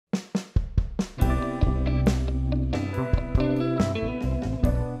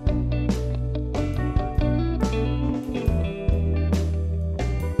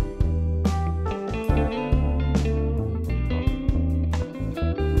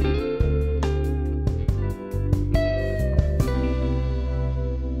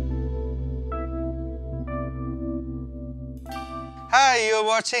Hi, you're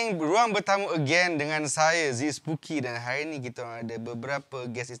watching Ruang Bertamu again dengan saya, Z Spooky, dan hari ini kita ada beberapa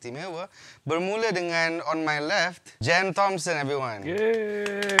guest istimewa. Bermula dengan on my left, Jen Thompson, everyone.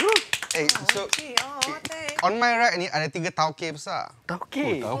 Yay! Hey, so on my right ni ada 3 tauke besar.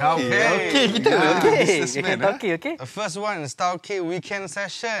 Tauke. Tauke Kita. Okey. Tauke, okey. The first one is Tauke Weekend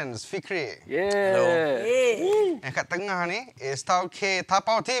Sessions, Fikri. Yeah. Yang kat tengah ni is Tauke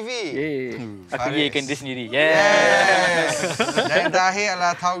TAPAUtv. Yeah. Aku yekan dia sendiri. Yes. Dan yang terakhir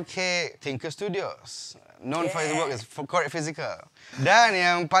adalah Tauke Tinker Studios, known for his work as correct physical. Dan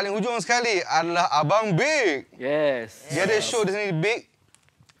yang paling hujung sekali adalah Abang Big. Yes. Dia ada show di sini, Big.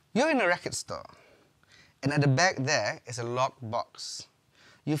 You're in a record store, and at the back there is a locked box.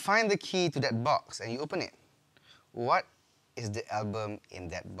 You find the key to that box and you open it. What is the album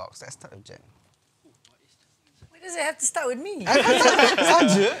in that box? Let's start with Jen. Why does it have to start with me?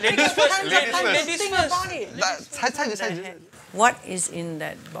 Saja. Ladies first. Saja. What is in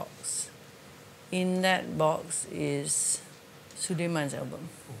that box? In that box is Sudirman's album.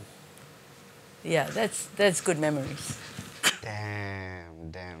 Yeah, that's good memories. Damn.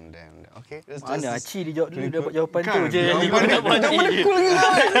 Okay. Mana Aci dia jawab dulu, dapat jawapan tu je.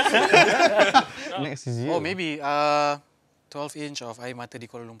 Next is you. Oh, maybe 12 inch of Air Mata di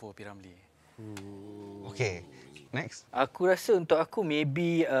Kuala Lumpur, P. Ramlee. Okay. Next. Aku rasa untuk aku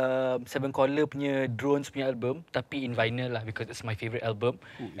maybe Seven Collar punya Drones punya album, tapi in vinyl lah, because it's my favourite album.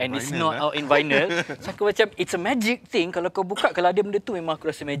 And it's not out in vinyl. So aku macam it's a magic thing. Kalau kau buka, kalau ada benda tu memang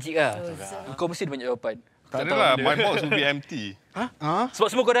aku rasa magic lah. Kau mesti ada banyak jawapan. Tak adalah, my box will be empty. Sebab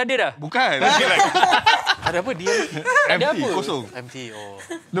semua kau dah ada dah? Bukan. Ada apa dia? Empty, kosong. Empty, oh.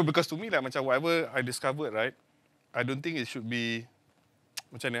 No, because to me, like, macam whatever I discovered, right, I don't think it should be,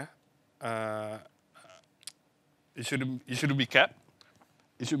 macam ni, it shouldn't be kept,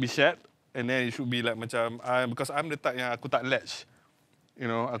 it should be shared, and then it should be like macam, because I'm the type yang aku tak latch. You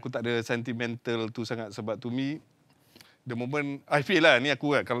know, aku tak ada sentimental tu sangat, sebab to me, the moment, I feel lah, ni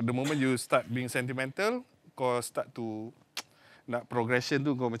aku kan, kalau the moment you start being sentimental, kau start to nak progression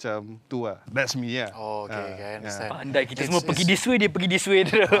tu kau macam tu lah. That's me lah. Oh, okay, I understand. Pandai kita semua pergi this way, dia pergi this way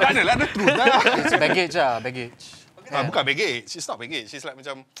terus. Tak adalah, ada truth lah. It's baggage lah, baggage. Bukan baggage, it's not baggage. It's like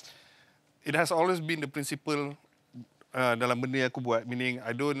macam, it has always been the principle dalam benda yang aku buat. Meaning,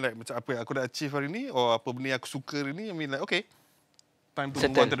 I don't like macam apa yang aku dah achieve hari ni, or apa benda yang aku suka hari ni, I mean like, okay, time to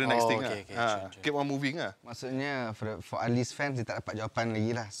move on to the next thing lah. Sure. Keep on moving lah. Maksudnya, for Adly's fans, dia tak dapat jawapan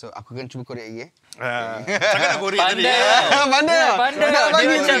lagi lah. So, aku akan cuba korek lagi. Jangan nak korek tadi. Pandai. Pandai.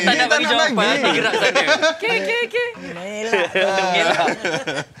 Dia macam tak nak bagi jawapan, dia gerak sana. Okay.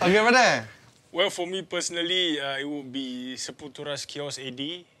 Okay, pandai. Well, for me personally, it would be Sepultura's Chaos AD.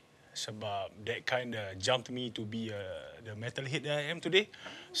 Sebab that kind jumped me to be the metalhead that I am today.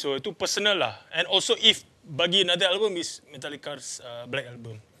 So itu personal lah. And also if bagi another album is Metallica's Black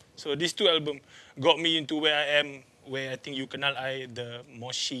Album. So these 2 album got me into where I am, where I think you kenal I, the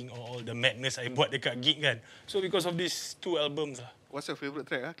moshing or all the madness I buat dekat gig kan. So because of these 2 albums lah. What's your favourite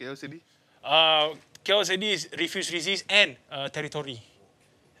track, Chaos AD? Chaos AD is Refuse Resist and Territory.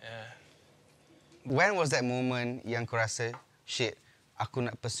 When was that moment yang kau rasa, shit, aku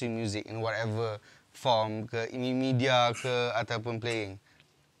nak pursue music in whatever form ke, ini media ke, ataupun playing?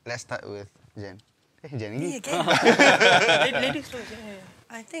 Let's start with Jen. Jen lagi. Ladies first.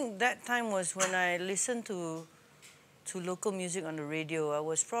 I think that time was when I listened to local music on the radio. I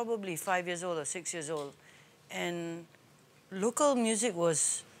was probably 5 years old or 6 years old, and local music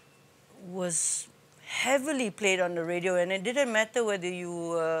was heavily played on the radio, and it didn't matter whether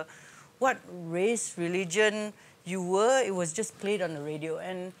you what race, religion you were. It was just played on the radio,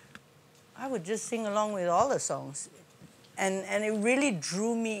 and I would just sing along with all the songs, and it really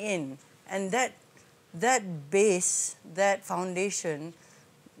drew me in, and that base, that foundation,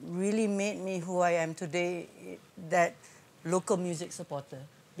 really made me who I am today, that local music supporter,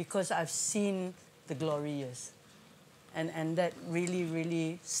 because I've seen the glory years. And that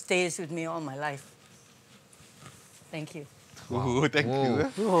really stays with me all my life. Thank you. Oh, thank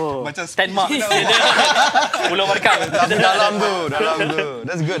you. Macam 10 marks. Pulau Markam. Dalam tu.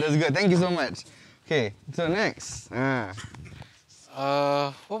 That's good. Thank you so much. Okay, so next.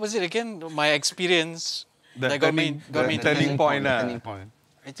 What was it again? My experience that got me turning point lah.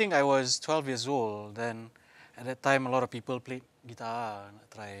 I think I was 12 years old. Then at that time, a lot of people played guitar. Nak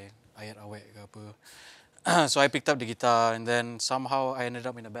try ayat awek ke apa. So I picked up the guitar, and then somehow I ended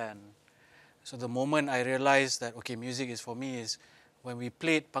up in a band. So the moment I realized that, okay, music is for me is when we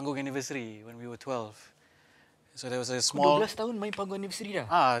played panggung anniversary when we were 12. So there was a small... 12 tahun main panggung anniversary dah?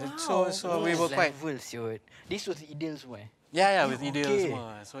 So we were quite... This was Ideal semua Yeah, with Ideal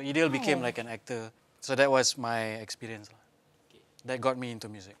semua. So Ideal became like an actor. So that was my experience. that got me into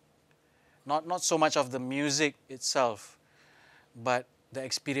music. Not so much of the music itself, but the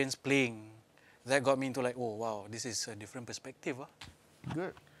experience playing. That got me into like, oh wow, this is a different perspective.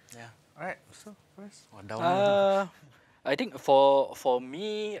 Good. Yeah. All right. So, Faris. Oh, down. I think for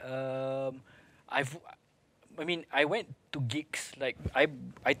me, I went to gigs, like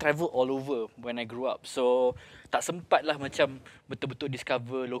I travel all over when I grew up. So tak sempat lah macam betul-betul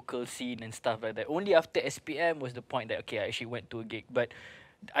discover local scene and stuff like that. Only after SPM was the point that okay, I actually went to a gig, but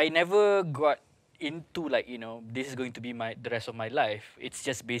I never got into like, you know, this is going to be the rest of my life. It's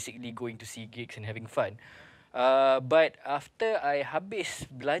just basically going to see gigs and having fun. But after I habis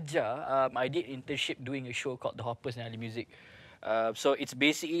belajar, I did internship doing a show called The Hoppers and Adly Music. So it's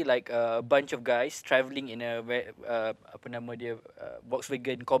basically like a bunch of guys travelling in a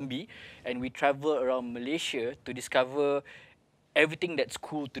Volkswagen Kombi, and we travel around Malaysia to discover everything that's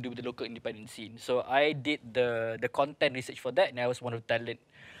cool to do with the local independent scene. So I did the content research for that, and I was one of the talent.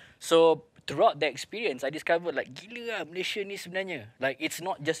 So throughout that experience, I discovered like gila lah Malaysia ni sebenarnya. Like it's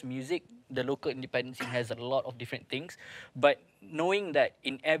not just music. The local independent scene has a lot of different things. But knowing that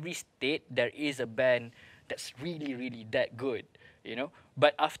in every state there is a band that's really, really that good, you know.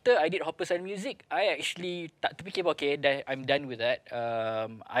 But after I did Hoppers and Music, I actually tak terfikir, okay, I'm done with that.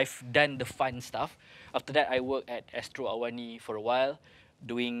 I've done the fun stuff. After that, I worked at Astro Awani for a while,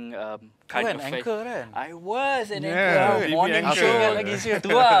 doing kind of anchor kan? I was an Yeah, anchor. TV Morning anchor. show lagi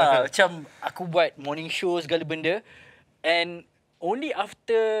tu lah. Macam aku buat morning show segala benda. And only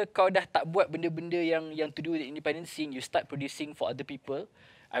after kau dah tak buat benda-benda yang to do with the independent scene, you start producing for other people.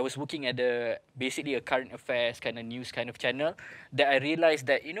 I was working at basically a current affairs kind of news kind of channel, that I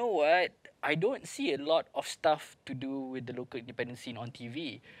realised that, you know what, I don't see a lot of stuff to do with the local independent scene on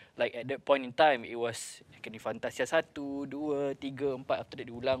TV. Like at that point in time, it was Kini Fantasia 1, 2, 3, 4, after that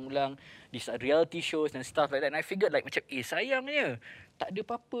diulang-ulang, these reality shows and stuff like that. And I figured like macam, sayangnya, tak ada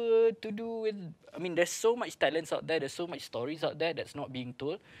apa-apa to do with, I mean, there's so much talents out there, there's so much stories out there that's not being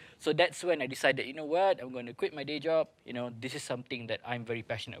told. So that's when I decided, you know what, I'm going to quit my day job. You know, this is something that I'm very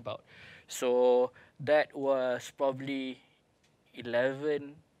passionate about. So that was probably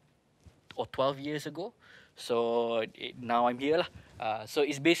 11 or 12 years ago. So now I'm here lah. So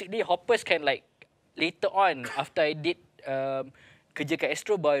it's basically Hoppers can like later on after I did kerja kat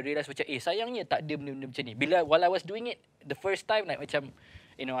Astro, baru I realise macam sayangnya tak ada benda-benda macam ni. While I was doing it the first time, like macam,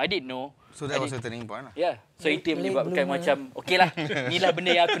 you know, I didn't know. So that was a turning point lah. Yeah. So itu yang Late menyebabkan bloomer. macam okay lah, ni lah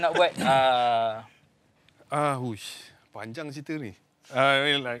benda yang aku nak buat. Panjang cerita ni. I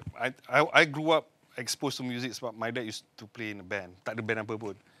mean, like I grew up exposed to music sebab my dad used to play in a band. Tak ada band apa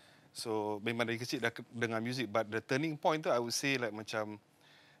pun. So memang dari kecil dah dengar music, but the turning point tu I would say like macam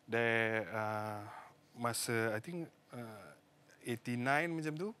there masa I think 89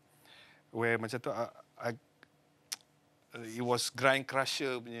 macam tu, where macam tu it was Grind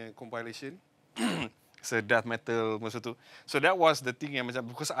Crusher punya compilation. It's a death metal masa tu. So that was the thing yang macam,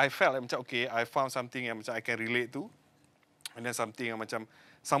 because I felt like macam okay, I found something yang macam I can relate to, and then something yang macam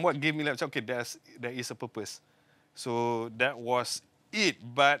somewhat gave me like macam okay, there is a purpose. So that was it.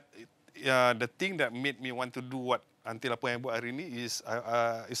 But the thing that made me want to do what until apa yang buat hari ni is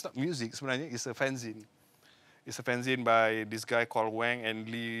it's not music sebenarnya, it's a fanzine. It's a fanzine by this guy called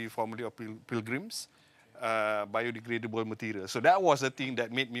Wknd, formerly of Pilgrims, biodegradable material. So that was the thing that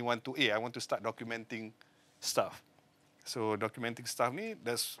made me want to, I want to start documenting stuff. So documenting stuff ni,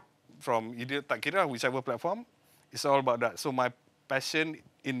 that's from either tak kira whichever platform, it's all about that. So my passion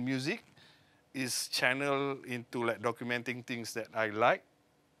in music is channel into like documenting things that I like,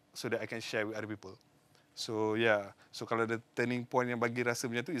 so that I can share with other people. So yeah, so kalau the turning point yang bagi rasa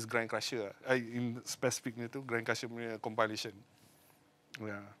macam tu is Grind Crusher. In specificnya tu Grind Crusher punya compilation.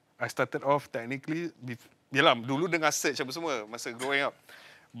 Yeah, I started off technically, yalah dulu dengar search apa semua masa growing up.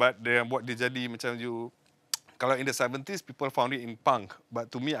 But dia buat dia jadi macam you, kalau in the 70s people found it in punk, but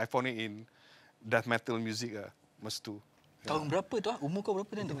to me I found it in death metal music masa tu. Tahun berapa tu? Umur kau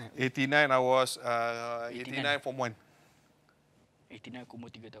berapa tu? 89 I was 89 form 1. 89 aku umur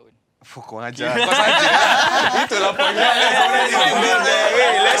 3 tahun. Kau ajar. Kau saja. Itulah poinnya.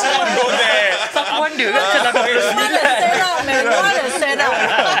 Let's not go there. Aku wonder kan kalau kau What a setup, man. What a setup.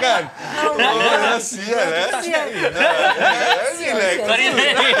 Kan? Oh my God. Sial Sial. Sorry.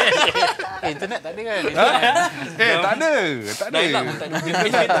 Internet tak ada kan? tak ada. Tak ada. Dial-up pun tak ada.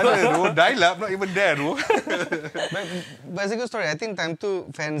 Tak ada. Dial-up not even there. But it's a good story. I think time tu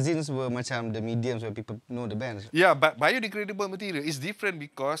fanzines were macam the mediums where people know the bands. Yeah, but biodegradable material is different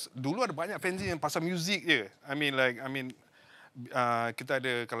because dulu ada banyak fanzine yang pasal music je. I mean, kita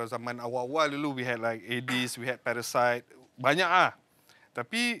ada, kalau zaman awal-awal dulu we had like Adly, we had Parasite, banyak ah.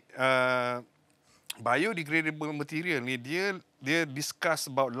 Tapi biodegradable material ni dia discuss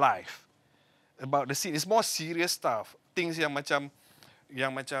about life, about the scene. It's more serious stuff. Things yang macam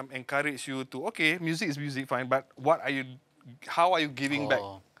encourage you to, okay, music is music, fine, but how are you giving back?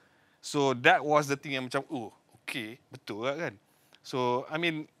 So that was the thing yang macam, okay, betul kan? So I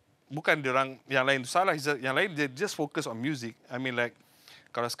mean, bukan diorang yang lain tu salah, yang lain dia just focus on music. I mean like,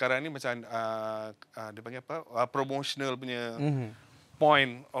 kalau sekarang ni macam dia panggil apa? Promotional punya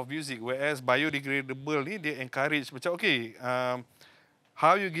point of music, whereas biodegradable ni dia encourage macam, okay,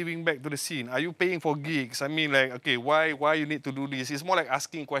 how you giving back to the scene? Are you paying for gigs? I mean like, okay, why you need to do this? It's more like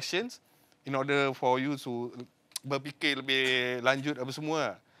asking questions in order for you to berfikir lebih lanjut apa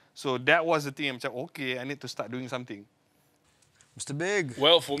semua. So that was the thing, macam, okay, I need to start doing something. Mr. Big.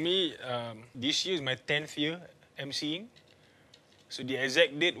 Well, for me, this year is my 10th year MCing. So the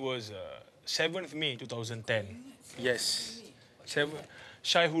exact date was 7th May 2010. Yes.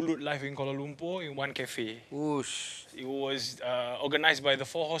 Shai Hulud live in Kuala Lumpur in one cafe. Whoosh. It was organised by the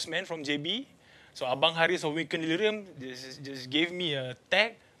Four Horsemen from JB. So Abang Haris of Wknd just gave me a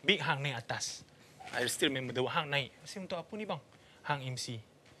tag, Big Hang naik atas. I still remember the Hang naik. Saya untuk apa ni bang? Hang MC.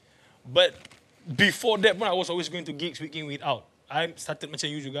 But before that pun, I was always going to gigs week in, week out. I started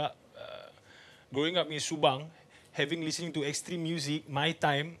macam you juga. Growing up in Subang, listening to extreme music, my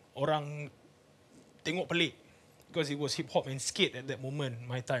time, orang tengok pelik. Because it was hip-hop and skate at that moment,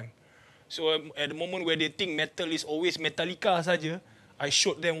 my time. So at the moment where they think metal is always Metallica saja, I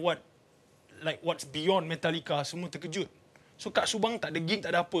showed them what's beyond Metallica, semua terkejut. So kat Subang tak ada gig,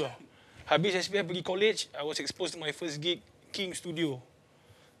 tak ada apa. Habis SPF pergi college, I was exposed to my first gig, King Studio.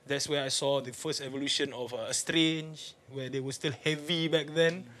 That's where I saw the first evolution of Strange, where they were still heavy back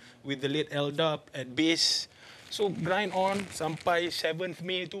then, with the late L-Dub at bass. So grind on sampai 7th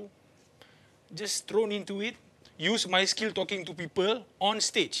May tu, just thrown into it, use my skill talking to people on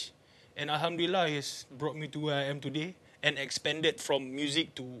stage. And Alhamdulillah, it's brought me to where I am today and expanded from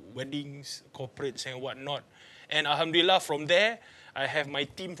music to weddings, corporates and whatnot. And Alhamdulillah, from there, I have my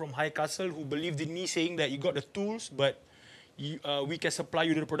team from High Castle who believed in me, saying that you got the tools, but we can supply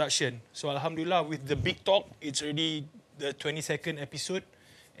you the production. So Alhamdulillah, with the big talk, it's already the 22nd episode,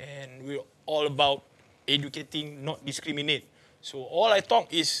 and we're all about educating, not discriminate. So all I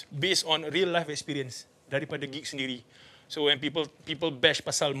talk is based on real life experience daripada gig sendiri. So when people bash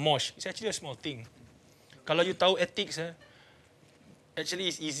pasal mosh, it's actually a small thing. Kalau you tahu ethics,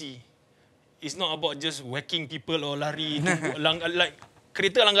 actually it's easy. It's not about just whacking people or lari, like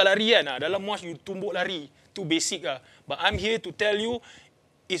kereta langgar lari kan. Dalam mosh you tumbuk lari, tu basic lah. But I'm here to tell you,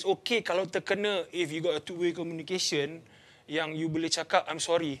 it's okay kalau terkena, if you got a two-way communication, yang you boleh cakap, I'm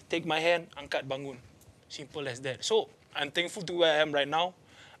sorry, take my hand, angkat bangun. Simple as that. So, I'm thankful to where I am right now.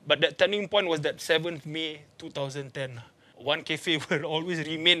 But that turning point was that 7th May 2010. One cafe will always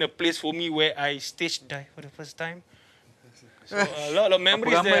remain a place for me where I stage dive for the first time. So, a lot of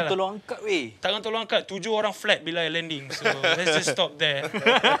memories Apa ramai there. tolong angkat weh. Tangan tolong angkat, 7 orang flat bila I landing. So, let's just stop there.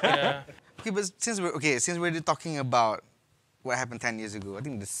 Yeah. Okay, but since we're talking about what happened 10 years ago, I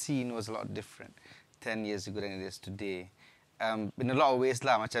think the scene was a lot different 10 years ago than it is today. In a lot of ways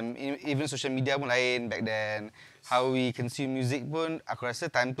lah, macam even social media pun lain back then. How we consume music pun, aku rasa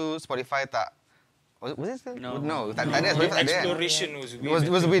time tu Spotify tak, was it still? No, tak ada. Spotify tak ada. Exploration It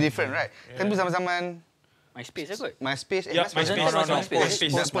was way different, right? Kan tu zaman-zaman MySpace kot. MySpace, Yeah,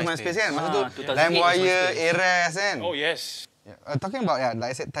 MySpace kan? Masa tu Ah, 2008 LimeWire, MySpace. Eras kan? Oh, yes. Yeah. Talking about,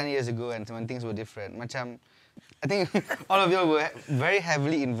 like I said, 10 years ago and when things were different, macam, I think all of you were very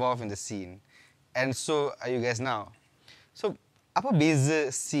heavily involved in the scene. And so are you guys now. So, apa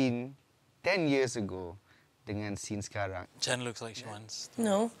beza scene 10 years ago dengan scene sekarang? Jen looks like she wants.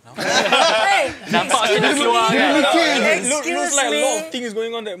 No. Hey, nampak macam nak keluar kan? Looks like a lot of things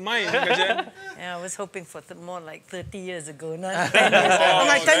going on that mind, Jen. Yeah, I was hoping for more like 30 years ago, not 10 years ago. I'm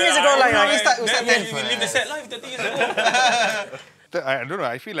like 10 years ago, like we start Man, you live the set life 30 years ago. I don't know,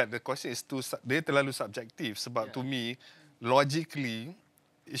 I feel like the question is dia terlalu subjective sebab to me, logically,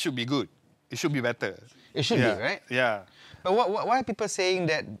 it should be good. It should be better. It should be, right? Yeah. But why are people saying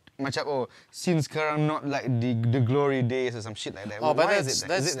that macam scene sekarang not like the glory days or some shit like that? Oh, but Why that's is it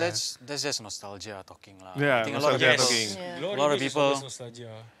that? that's just nostalgia talking lah. Yeah, I think a lot of nostalgia people, talking. Yeah. a lot of people.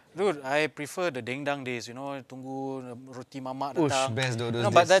 Nostalgia. Dude, I prefer the dingdang days. You know, tunggu roti mamak Ush, datang. best though those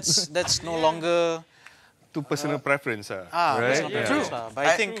No, but days. that's no longer. To personal preference That's right? not true. But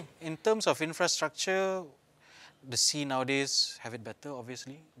I think in terms of infrastructure, the scene nowadays have it better.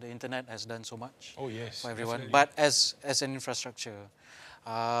 Obviously, the internet has done so much Oh, yes. for everyone. definitely. But as an infrastructure,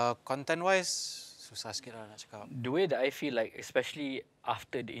 content-wise, susah sikit lah nak cakap. The way that I feel like, especially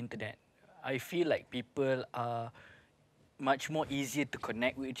after the internet, I feel like people are much more easier to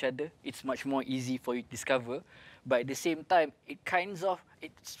connect with each other. It's much more easy for you to discover. But at the same time,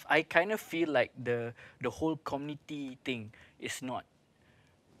 I kind of feel like the whole community thing is not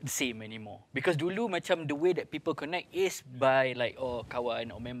the same anymore. Because dulu macam the way that people connect is by like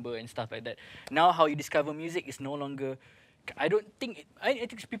kawan or member and stuff like that. Now how you discover music is no longer. I think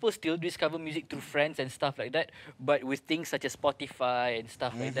people still discover music through friends and stuff like that. But with things such as Spotify and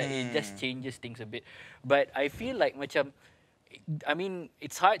stuff like that, it just changes things a bit. But I feel like macam. I mean,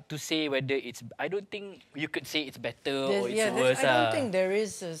 it's hard to say whether it's. I don't think you could say it's better or it's worse. I don't think there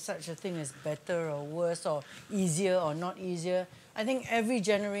is such a thing as better or worse or easier or not easier. I think every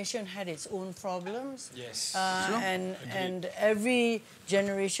generation had its own problems. Yes. And every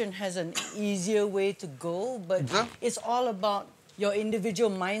generation has an easier way to go, but it's all about your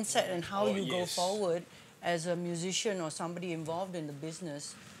individual mindset and how you go forward as a musician or somebody involved in the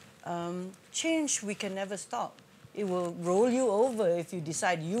business. Change we can never stop. It will roll you over if you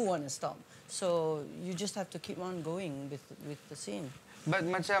decide you want to stop. So you just have to keep on going with the scene. But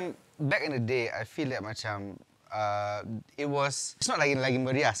macam back in the day, I feel like macam it's not like lagi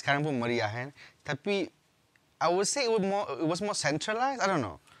meriah. Sekarang pun meriah kan. Tapi I would say it was more centralized. I don't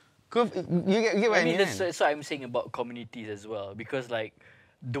know. You get what I mean? That's what I'm saying about communities as well. Because like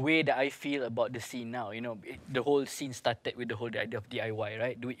the way that I feel about the scene now, the whole scene started with the whole idea of DIY,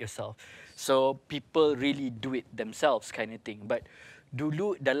 right? Do it yourself. So people really do it themselves kind of thing. But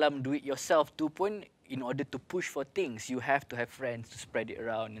dulu dalam do it yourself tu pun, in order to push for things, you have to have friends to spread it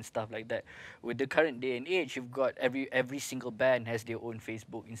around and stuff like that. With the current day and age, you've got every single band has their own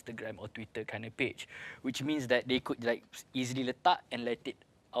Facebook, Instagram or Twitter kind of page, which means that they could like easily letak and let it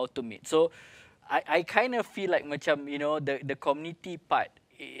automate. So I kind of feel like macam, the community part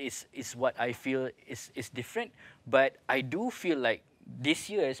is what I feel is different. But I do feel like this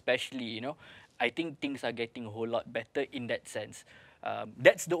year especially, I think things are getting a whole lot better in that sense.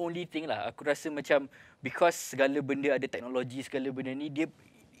 That's the only thing lah. Aku rasa macam because segala benda ada teknologi, segala benda ni,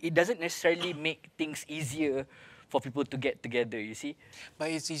 it doesn't necessarily make things easier for people to get together, you see.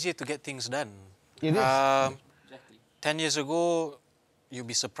 But it's easier to get things done. It is. Exactly. 10 years ago, you'd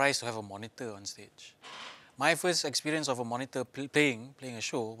be surprised to have a monitor on stage. My first experience of a monitor playing a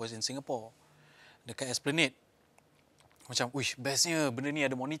show was in Singapore. Dekat Esplanade. Macam, wish, bestnya benda ni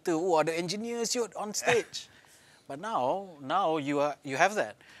ada monitor. Oh, ada engineer siot on stage. But now you have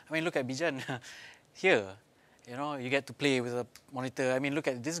that. I mean, look at Bijan here. You get to play with a monitor. I mean, look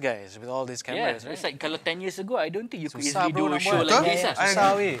at these guys with all these cameras, right? It's like kalau 10 years ago, I don't think you could Susah easily do bro a nak show buat. like this.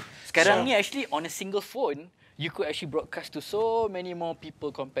 Susah weh. Sekarang ni actually on a single phone, you could actually broadcast to so many more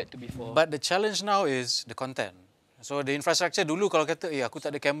people compared to before. But the challenge now is the content. So the infrastructure dulu kalau kata, aku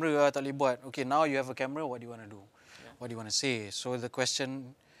tak ada kamera, tak boleh buat. Okay, now you have a camera, what do you want to do? What do you want to say? So the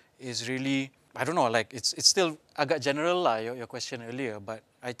question is really, I don't know, like it's still agak general lah, your question earlier. But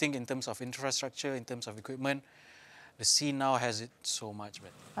I think in terms of infrastructure, in terms of equipment, the scene now has it so much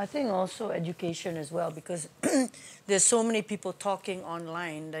better. I think also education as well, because there's so many people talking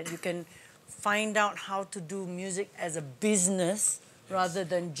online that you can find out how to do music as a business rather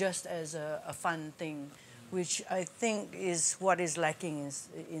than just as a fun thing, which I think is what is lacking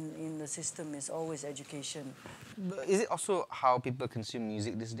in the system is always education. But is it also how people consume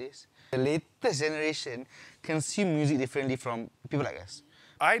music these days? The latest generation consume music differently from people like us.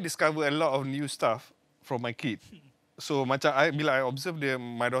 I discover a lot of new stuff from my kid. So macam bila I observe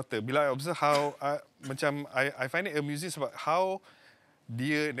my daughter, bila I observe how I find it amusing about how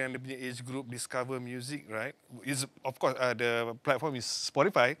dia dan dia punya age group discover music, right? Is of course the platform is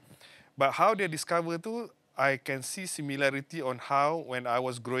Spotify, but how they discover tu, I can see similarity on how when I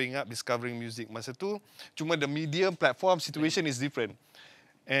was growing up discovering music. Masa tu cuma the medium platform situation is different.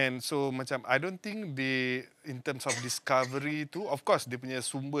 And so macam I don't think in terms of discovery tu, of course dia punya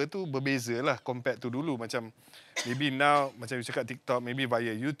sumber tu berbeza lah compared to dulu. Macam maybe now macam you cakap TikTok, maybe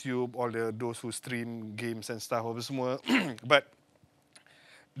via YouTube, all those who stream games and stuff apa semua. But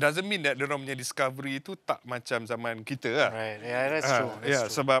doesn't mean that diorang punya discovery tu tak macam zaman kita lah. Right, yeah, that's true. That's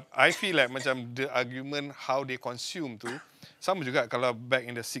true. Sebab I feel like macam the argument how they consume tu sama juga kalau back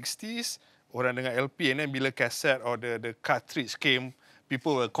in the 60s orang dengar LP and then bila cassette or the cartridge came,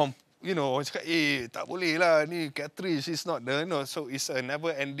 people will orang cakap tak boleh lah ni cartridge is not so it's a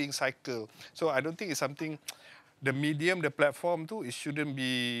never ending cycle. So I don't think it's something the medium, the platform tu it shouldn't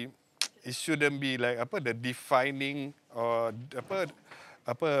be like the defining or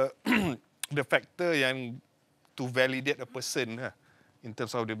the factor yang to validate a person lah, in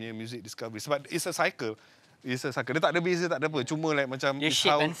terms of the music discovery. Sebab it's a cycle. Dia tak ada beza, tak ada apa. Cuma like macam dia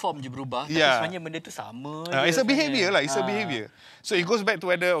shape and form je berubah. Tapi sebenarnya benda tu sama. It's a behaviour lah. It's a behaviour. So it goes back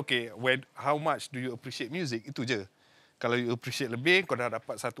to whether how much do you appreciate music, itu je. Kalau you appreciate lebih, kau dah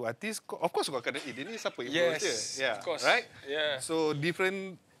dapat satu artis, of course kau akan dia ni siapa influence dia. Yeah, of course. right? Yeah. So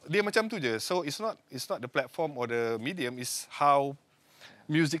different, dia macam tu je. So it's not the platform or the medium, it's how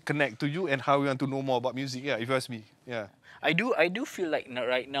music connect to you and how you want to know more about music. Yeah, if you ask me. Yeah. I do feel like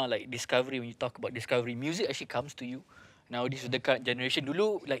right now, like discovery, when you talk about discovery, music actually comes to you. Nowadays with the current generation,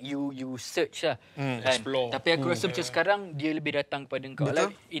 dulu like you search lah, kan? Explore. Tapi aku rasa macam sekarang dia lebih datang pada kau.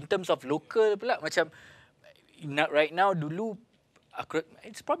 Like, in terms of local pula, macam right now, dulu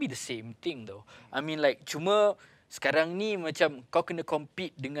it's probably the same thing though. I mean like cuma sekarang ni macam kau kena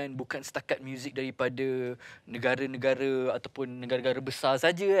compete dengan bukan setakat muzik daripada negara-negara ataupun negara-negara besar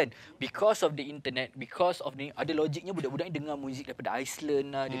saja kan. Because of the internet, because of the, ada logiknya budak-budak ni dengar muzik daripada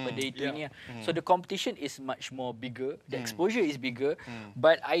Iceland lah, daripada itu ni lah. So the competition is much more bigger, the exposure is bigger,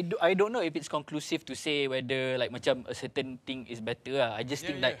 but I don't know if it's conclusive to say whether like macam a certain thing is better lah. I just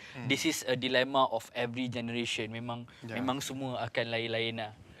think like this is a dilemma of every generation. Memang semua akan lain-lain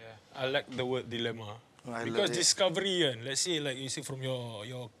lah. I like the word dilemma. Because discovery kan, let's say like you see from your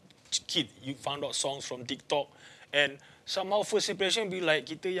kid, you found out songs from TikTok and somehow first impression be like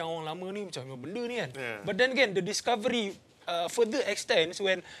kita yang orang lama ni macam benda ni kan. But then again, the discovery further extends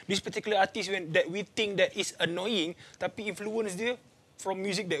when this particular artist that we think that is annoying tapi influence dia from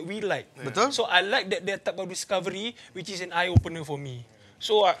music that we like. Betul. So I like that type of discovery which is an eye opener for me.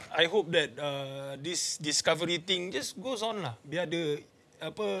 So I hope that this discovery thing just goes on lah. Biar ada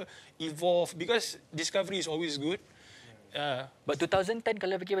evolve because discovery is always good. But 2010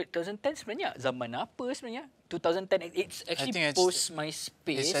 kalau fikir 2010 sebenarnya zaman apa sebenarnya? 2010 it's actually post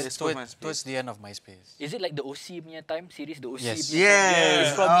MySpace. It's towards the end of MySpace. Is it like the OC punya time series, the OC? Yes. Yes.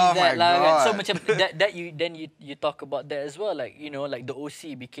 It's probably that lah. Kan? God. So macam that you talk about that as well, like you know, like the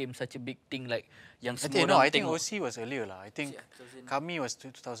OC became such a big thing, like yang semua orang I think tengok. OC was earlier lah. I think Kami was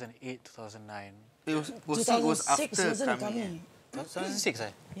 2008, 2009. It was 2006 after wasn't it kami.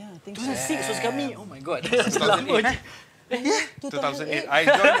 2006 eh? Yeah, I think so. 2006 was kami. Oh my god. 2008. 2008.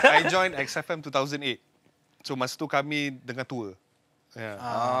 I joined XFM 2008. So masa tu kami dengan tour. Yeah.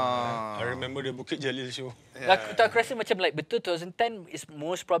 I remember the Bukit Jalil show. Aku rasa macam like betul 2010 is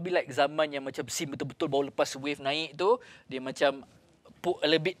most probably like zaman yang macam scene betul-betul baru lepas wave naik tu, dia macam a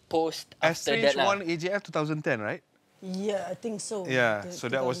little bit post after that lah. won AJF 2010, right? Yeah, I think so. Yeah, so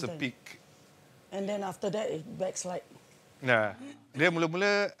that was the 2010. peak. And then after that, it backslide. Yeah. Dia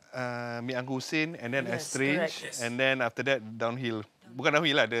mula-mula Mie Anggur Husin and then Yes, Estrange correct. and then after that downhill. Bukan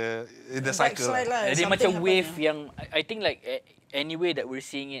downhill lah, the cycle. Backslide lah. Dia something macam happened, wave yeah. yang I think like any way that we're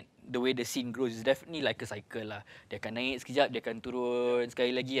seeing it, the way the scene grows is definitely like a cycle lah. Dia akan naik sekejap, dia akan turun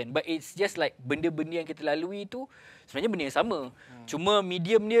sekali lagi kan. But it's just like benda-benda yang kita lalui tu sebenarnya benda yang sama. Cuma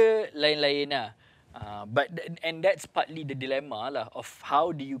medium dia lain-lain lah. But and that's partly the dilemma lah of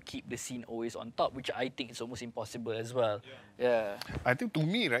how do you keep the scene always on top, which I think is almost impossible as well. Yeah. I think to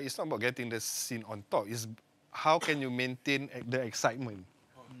me, right, it's not about getting the scene on top. It's how can you maintain the excitement.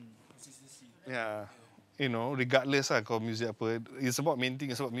 Yeah. You know, regardless lah kau music apa. It's about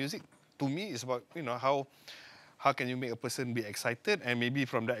maintaining, it's about music. To me, it's about, you know, how can you make a person be excited and maybe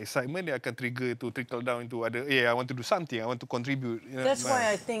from that excitement, dia akan trigger to trickle down into other, I want to do something, I want to contribute. You know, That's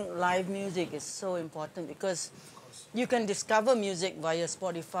why I think live music is so important because you can discover music via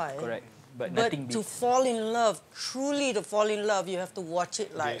Spotify. Correct. But But nothing to beats. fall in love, truly to fall in love, you have to watch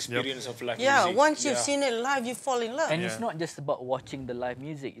it The live. experience of live Yeah, music. once you've seen it live, you fall in love. And it's not just about watching the live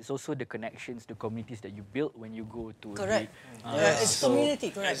music, it's also the connections, the communities that you build when you go to Correct. the It's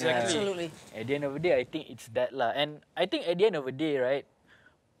community, correct? Exactly. Absolutely. At the end of the day, I think it's that lah. And I think at the end of the day, right,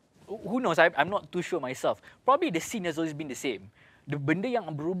 who knows, I'm not too sure myself. Probably the scene has always been the same. The benda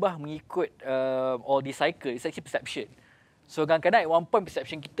yang berubah mengikut all this cycle is actually perception. So kadang-kadang at one point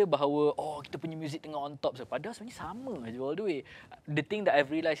perception kita bahawa kita punya music tengah on top. So, padahal sebenarnya sama je all the way. The thing that I've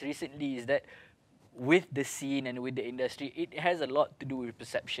realised recently is that with the scene and with the industry, it has a lot to do with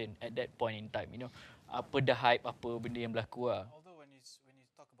perception at that point in time. You know, apa the hype, apa benda yang berlaku lah. Although when you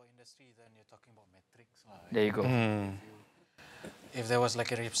talk about industry, then you're talking about metrics. There you go. If there was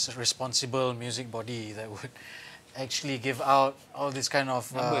like a responsible music body that would actually give out all this kind of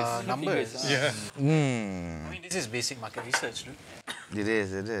numbers. Yeah. I mean, this is basic market research, dude. It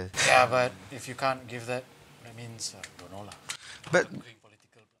is. Yeah, but if you can't give that, that means don't know lah.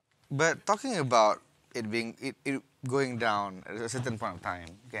 But talking about it being it going down at a certain point of time,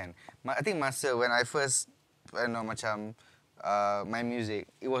 kan? I think masa when I first, macam my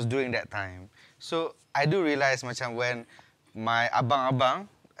music, it was during that time. So I do realise macam when my abang-abang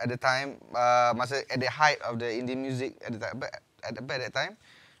at the time, masa at the height of the indie music at that time,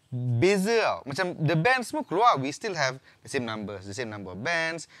 beza tau. Macam the band semua keluar, we still have the same numbers, the same number of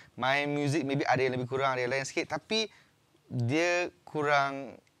bands. My music maybe ada yang lebih kurang, ada yang lain sikit. Tapi dia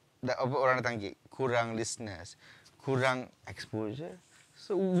kurang orang datang gig, kurang listeners, kurang exposure.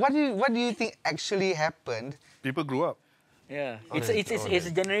 So what do you think actually happened? People grew up. Yeah, it's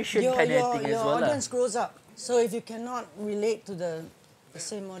a generation Your, kind of your, thing your as well. audience grows up. So if you cannot relate to the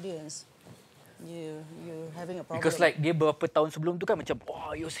same audience, you're having a problem. Because like dia beberapa tahun sebelum tu kan macam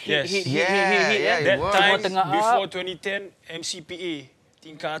it was hit, Yes. hit, Yeah, hit, yeah, kan? it That was. Semua time tengah before up. 2010 MCPA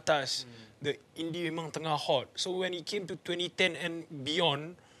tingkat atas, the indie memang tengah hot. So when it came to 2010 and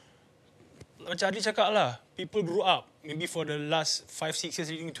beyond, macam Adly cakap lah, people grew up. Maybe for the last 5-6 years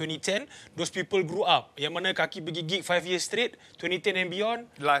in 2010, those people grew up. Yang mana kaki pergi gig 5 years straight, 2010 and beyond,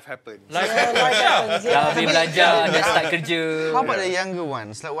 Life happened. life Yeah, life happens, Dah yeah. habis belajar, dah start kerja. How about the younger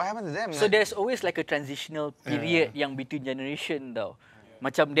ones? Like what happened to them? So Like, there's always like a transitional period yang between generation tau.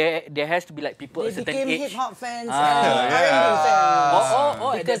 Macam there has to be like people They a certain became age. hip-hop fans Ah. and R&B fans.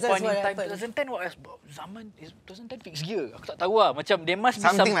 At Because that that's point in what time, happened. 2010 was zaman 2010 fixed gear. Aku tak tahu lah. Macam there must be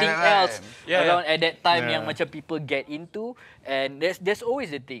Something something like that, else right? Yeah, around at that time Yeah. yang macam people get into, and there's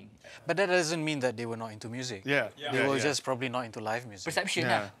always a thing. But that doesn't mean that they were not into music. Yeah. They were just probably not into live music. Perception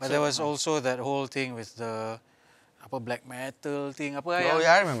Yeah. lah. But there was also that whole thing with the black metal thing. Oh,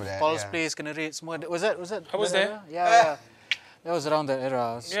 yeah, I remember that, Pulse yeah. Place, kena raid semua. Was that? I was there. Yeah. That was around that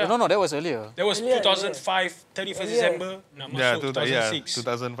era. So, Yeah. No, that was earlier. That was Earlier, 2005, 31st December, nak Yeah, masuk 2006.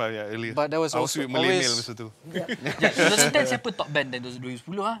 2005, yeah, earlier. But there was I was also with millennial always- masa tu. 2010 siapa top band dan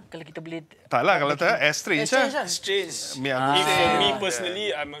 2010 ah? Kalau kita boleh. Tak lah, kalau tak, Strange lah. Strange. Me, If for me yeah. personally,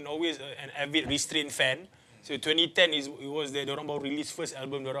 I'm always an avid Restraint fan. So 2010 it was there. Diorang baru release first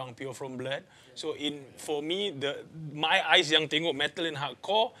album diorang, Pure From Blood. So for me, my eyes yang tengok metal and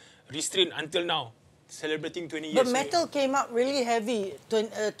hardcore, Restraint until now, celebrating 20 years. But metal came up really heavy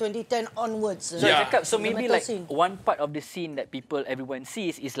 2010 onwards. So Yeah. I cakap, so The maybe metal like scene. one part of the scene that everyone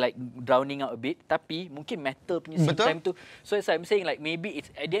sees is like drowning out a bit. Tapi mungkin metal punya scene Betul. time tu. So as I'm saying, like maybe it's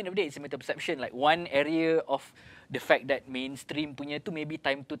at the end of the day it's a matter of perception. Like one area of the fact that mainstream punya tu maybe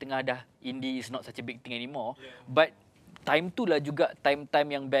time tu tengah dah indie is not such a big thing anymore. But time tu lah juga time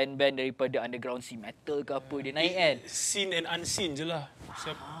yang band-band daripada underground scene metal ke apa dia naik kan. Seen and unseen je lah.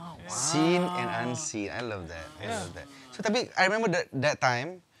 Seen and unseen. I love that. I love that. So tapi I remember that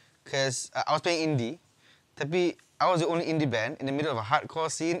time because I was playing indie. Tapi I was the only indie band in the middle of a hardcore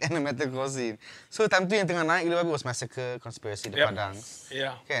scene and a metalcore scene. So time tu yang tengah naik gila babi was Massacre, Conspiracy, The Yep. Padang.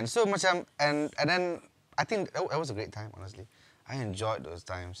 Yeah. Kan? So macam and then I think that was a great time honestly. I enjoyed those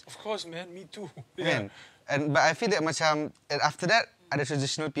times. Of course, man. Me too. Kan? But I feel that macam and after that ada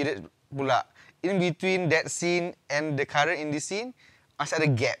transitional period pula. In between that scene and the current indie scene, masih ada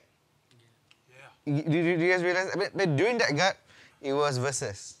gap. Do you guys realize? But during that gap, it was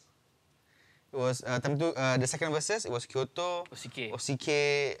versus. It was time tu the second versus. It was Kyoto, OCK,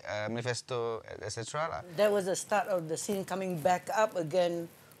 Manifesto, etc. lah. That was the start of the scene coming back up again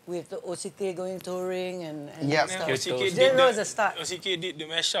with the OCK going touring and Yeah. stuff. OCK That was the start. OCK did the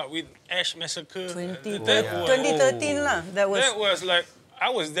mashup with Ash Massacre. 2013 lah. That was like, I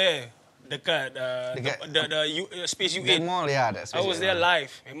was there. Dekat Space U8. That mall, yeah. That I was there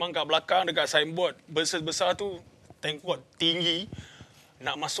live. Memang kat belakang dekat signboard besar tu, thank God, tinggi.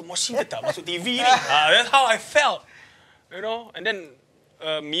 Nak masuk moshing ke tak? Masuk TV ni. That's how I felt. You know? And then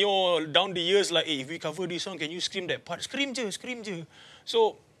Mio down the years like, if we cover this song, can you scream that part? Scream je.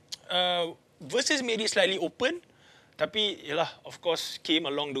 So, Versus made it slightly open. Tapi, yalah, of course, came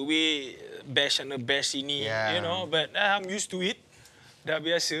along the way, bash and bash sini, you know. But I'm used to it. Dah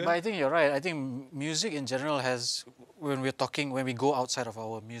biasa. But I think you're right. I think music in general has, when we go outside of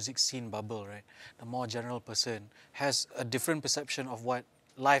our music scene bubble, right, the more general person has a different perception of what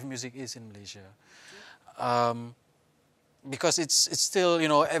live music is in Malaysia. Because it's still,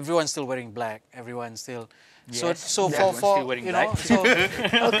 everyone's still wearing black. Everyone's still... Yes, so everyone's still wearing black.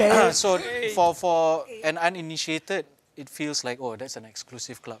 So for an uninitiated, it feels like, oh, that's an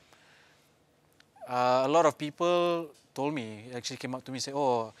exclusive club. A lot of people told me, actually came up to me and said,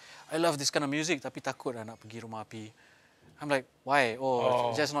 oh, I love this kind of music, tapi takut nak pergi rumah api. I'm like, why?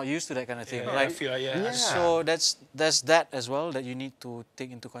 Just not used to that kind of thing. Yeah, Like, I feel like, yeah. So there's that as well that you need to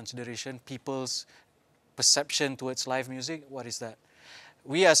take into consideration. People's perception towards live music, what is that?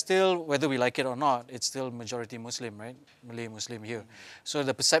 We are still, whether we like it or not, it's still majority Muslim, right? Malay Muslim here. So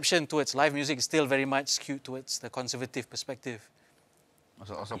the perception towards live music is still very much skewed towards the conservative perspective.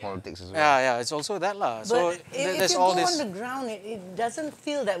 Also politics as well. Yeah, it's also that lah. So But if there's you all go this. on the ground, it doesn't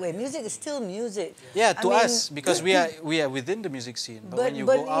feel that way. Music is still music. Yeah, I to mean, us because we are within the music scene. But when you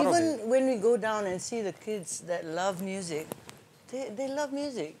but go out of even it, when we go down and see the kids that love music, they love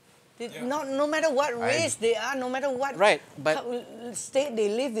music. No matter what race they are, no matter what Right, but- state they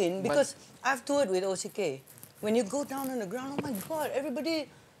live in. Because I've toured with OCK. when you go down on the ground, oh my God, everybody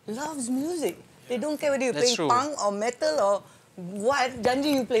loves music. They don't care whether you're That's playing true. punk or metal or what.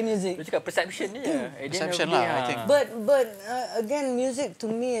 Janji you play music. Dia cakap perception je. At the end of Perception the day, lah, I think. But again, music to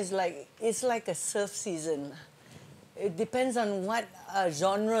me is like, it's like a surf season. It depends on what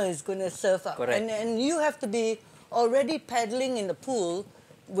genre is going to surf up. Correct. And you have to be already paddling in the pool.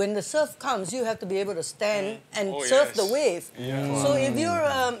 When the surf comes, you have to be able to stand and Oh, surf yes. the wave. Yeah. So if you're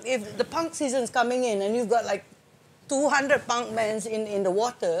if the punk season's coming in and you've got like 200 punk bands in the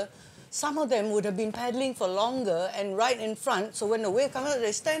water, some of them would have been paddling for longer and right in front. So when the wave comes out,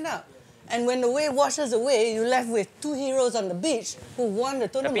 they stand up. And when the wave washes away, you're left with two heroes on the beach who won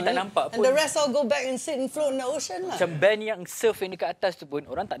the tournament. tak nampak and pun. the rest all go back and sit and float in the ocean lah. Macam band yang surf yang dekat atas tu pun,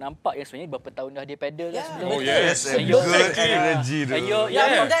 orang tak nampak yang sebenarnya berapa tahun dah dia pedal dah Yeah. sebelum. Oh, Betul. yes. And you're- Good energy tu. And you're, Yeah,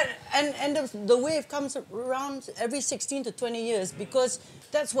 yeah. but that and the wave comes around every 16 to 20 years because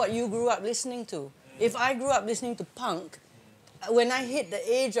that's what you grew up listening to. If I grew up listening to punk, when I hit the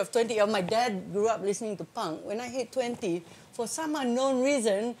age of 20, or my dad grew up listening to punk, when I hit 20, for some unknown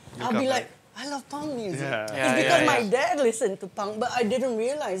reason, I'll be come like, I love punk music. Yeah. It's because my dad listened to punk, but I didn't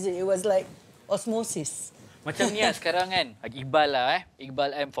realize it. It was like osmosis. Macam ni lah sekarang kan, Iqbal lah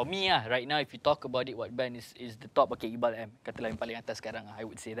Iqbal M. For me lah, right now if you talk about it, what band is the top, okay, Iqbal M. Katalah yang paling atas sekarang lah, I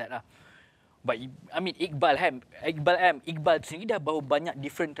would say that lah. But I mean Iqbal tu sendiri dah bawa banyak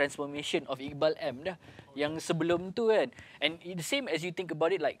different transformation of Iqbal M dah. Yang sebelum tu kan. And the same as you think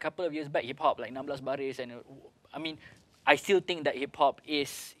about it, like couple of years back, hip-hop, like 16 baris and I mean, I still think that hip-hop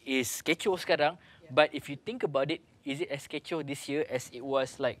is kecoh sekarang. But if you think about it, is it as kecoh this year as it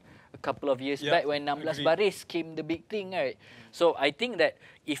was like a couple of years back when 16 baris came the big thing, right? So I think that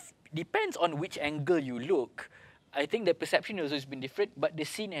if depends on which angle you look, I think the perception has always been different, but the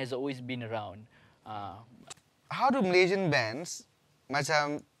scene has always been around. How do Malaysian bands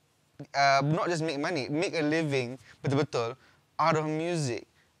macam not just make money, make a living betul-betul out of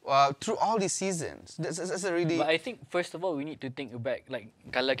music through all these seasons? That's a really. But I think first of all we need to think back, like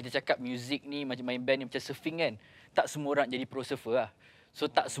kalau kita cakap music ni macam main band ni macam surfing kan, tak semua orang jadi pro surfer lah.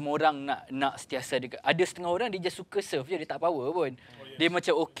 So tak semua orang nak setiasa dekat. Ada setengah orang dia just suka surf je, dia tak power pun. Dia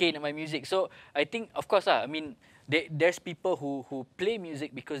macam okay nak main music. So I think of course lah, I mean there's people who play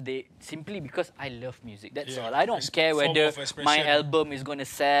music because because I love music. That's all. I don't care form whether of expression. my album is gonna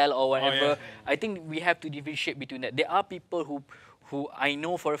sell or whatever. yeah. I think we have to differentiate between that. There are people who I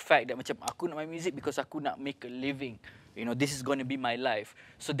know for a fact that macam aku nak main music because aku nak make a living. You know, this is going to be my life.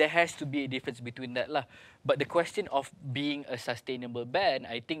 So there has to be a difference between that lah. But the question of being a sustainable band,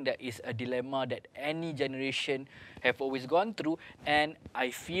 I think that is a dilemma that any generation have always gone through. And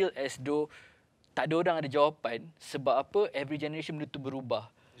I feel as though tak ada orang ada jawapan sebab apa every generation benda tu berubah.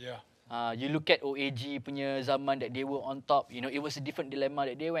 Yeah. You look at OAG punya zaman that they were on top, you know, it was a different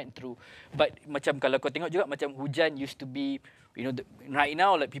dilemma that they went through. But macam kalau kau tengok juga macam Hujan used to be, you know, right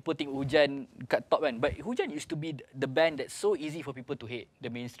now like people think Hujan kat top kan, but Hujan used to be the band that's so easy for people to hate, the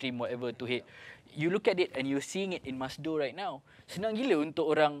mainstream whatever to hate. You look at it and you're seeing it in Masdo right now. Senang gila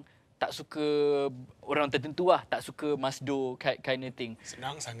untuk orang tak suka orang tertentu lah, tak suka Masdo kind of thing.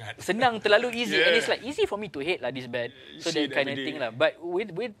 Senang sangat. Senang, terlalu easy. Yeah. And it's like easy for me to hate lah this band. You So see that it kind of every thing day. lah. But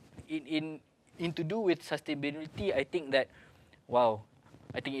with to do with sustainability, I think that, wow,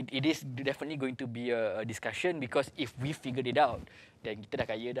 I think it is definitely going to be a discussion because if we figured it out, then kita dah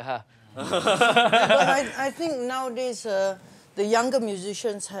kaya dah ha. But I think nowadays the younger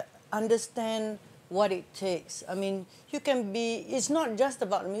musicians understand what it takes. I mean, you can be, it's not just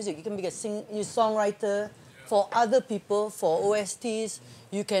about the music. You can be a songwriter for other people, for OSTs.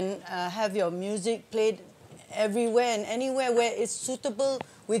 You can have your music played everywhere and anywhere where it's suitable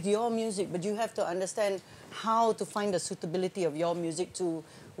with your music. But you have to understand how to find the suitability of your music to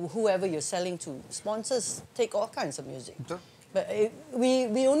whoever you're selling to. Sponsors take all kinds of music. But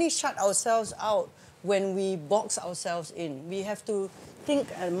we only shut ourselves out when we box ourselves in. We have to think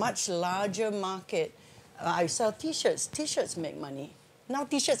a much larger market. I sell T-shirts. T-shirts make money. Now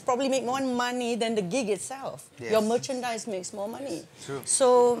T-shirts probably make more money than the gig itself. Yes. Your merchandise makes more money. True.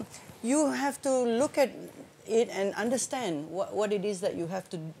 So you have to look at it and understand what it is that you have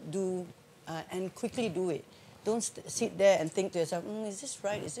to do and quickly do it. Don't sit there and think to yourself, is this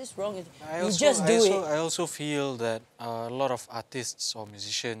right? Is this wrong? I also feel that a lot of artists or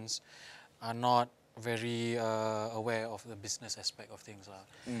musicians are not very aware of the business aspect of things.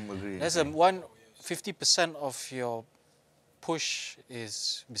 Agree. There's 50% of your push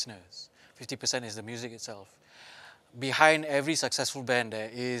is business. 50% is the music itself. Behind every successful band, there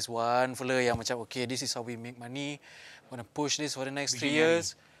is one fella yang macam, okay, this is how we make money. I'm going to push this for the next 3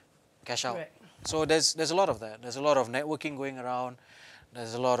 years, cash out. Correct. So there's a lot of that. There's a lot of networking going around.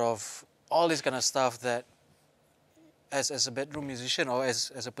 There's a lot of all this kind of stuff that as a bedroom musician or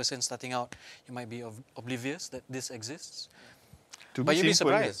as a person starting out, you might be oblivious that this exists. But you'll be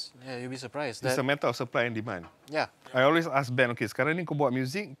surprised. Yeah, you'll be surprised. It's a matter of supply and demand. Yeah. I always ask band, okay, sekarang ni kau buat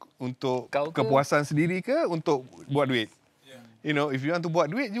music untuk Kau ke? kepuasan sendiri ke untuk buat duit? You know, if you want to buat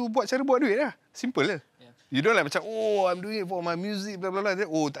duit, you buat cara buat duit lah. Simple lah. You don't like macam, oh, I'm doing it for my music, blah, blah, blah.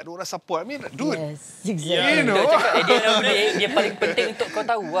 Oh, tak ada orang support. I mean, dude. Yes, exactly. You know. Dia paling penting untuk kau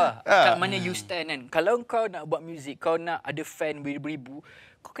tahu lah. Kat mana you stand kan. Kalau kau nak buat muzik, kau nak ada fan beribu-ribu,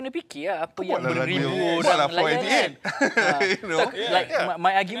 kau kena fikir lah apa yang buatlah lagu beribu yang- orang buatlah layan kan. You know? Like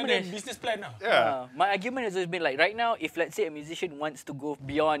my argument And then is business plan lah. my argument has always been like right now, if let's say a musician wants to go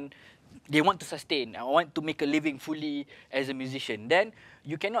beyond, they want to sustain, I want to make a living fully as a musician, then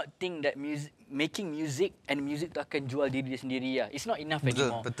you cannot think that making music and music tu akan jual diri dia sendiri lah. It's not enough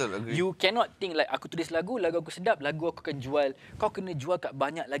anymore. Betul, agree. You cannot think like aku tulis lagu aku sedap, lagu aku akan jual. Kau kena jual kat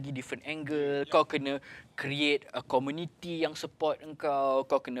banyak lagi different angle. Kau kena create a community yang support engkau.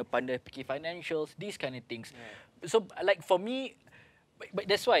 Kau kena pandai fikir financials, these kind of things. So like for me, but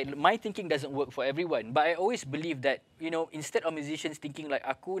that's why my thinking doesn't work for everyone. But I always believe that, you know, instead of musicians thinking like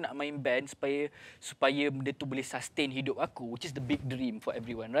aku nak main band supaya dia tu boleh sustain hidup aku, which is the big dream for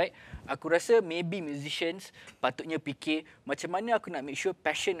everyone, right? Aku rasa maybe musicians patutnya fikir macam mana aku nak make sure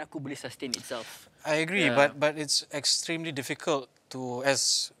passion aku boleh sustain itself. I agree, but it's extremely difficult to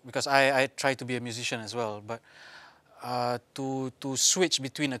because I try to be a musician as well, but to switch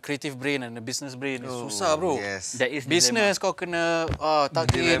between a creative brain and a business brain is susah, bro. Yes. That is Business kau kena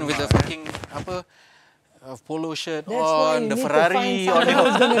tuck in with the fucking polo shirt That's why on, you the need Ferrari to on. find someone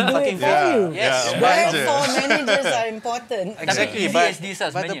who's going to do it for you. Yes. Therefore, managers are important. Exactly,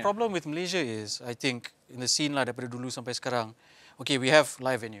 Tapi but the problem with Malaysia is, I think, in the scene lah daripada dulu sampai sekarang, okay, we have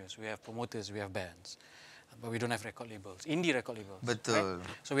live venues, we have promoters, we have bands, but we don't have record labels, indie record labels. Betul.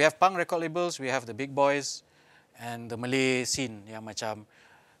 Right? So we have punk record labels, we have the big boys, and the Malay scene yang macam,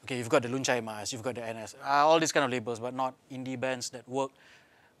 okay, you've got the Luncai Mas, you've got the NS, all these kind of labels, but not indie bands that work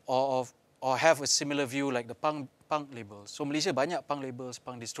or have a similar view like the punk labels. So Malaysia banyak punk labels,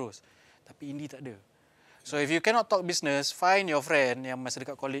 punk distros, tapi indie tak ada. So if you cannot talk business, find your friend yang masa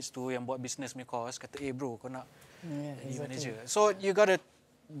dekat college tu yang buat business punya course, kata, bro, kau nak jadi manager. So you gotta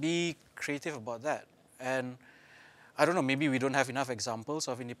be creative about that. And I don't know, maybe we don't have enough examples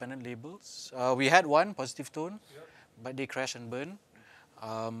of independent labels. We had one, Positive Tone, but they crash and burn.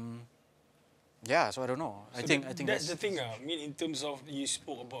 Yeah, so I don't know. I think that's the thing. I mean, in terms of you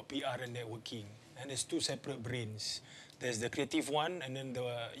spoke about PR and networking, and there's two separate brains. There's the creative one, and then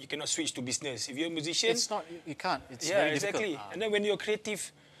you cannot switch to business. If you're a musician, it's not. You can't. It's yeah, very exactly. difficult. And then when you're creative,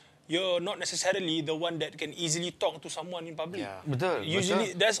 you're not necessarily the one that can easily talk to someone in public. Yeah. Betul.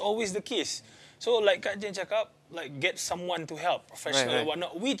 Usually, that's always the case. So, like Kak Jen cakap, like get someone to help, professional Right. or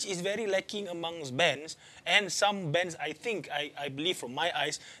whatnot, which is very lacking amongst bands. And some bands, I think, I believe from my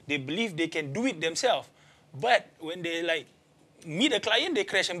eyes, they believe they can do it themselves. But when they like meet a client, they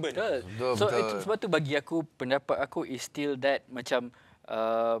crash and burn. Betul. Betul, So betul. itu sebab tu bagi aku, pendapat aku is still that macam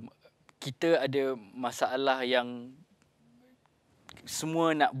kita ada masalah yang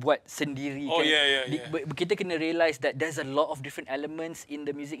semua nak buat sendiri Oh, kan. yeah, yeah. Kita kena realise that there's a lot of different elements in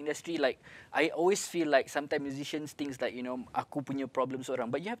the music industry. Like I always feel like sometimes musicians thinks like, you know, aku punya problem seorang,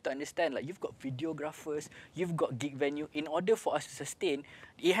 but you have to understand like you've got videographers, you've got gig venue. In order for us to sustain,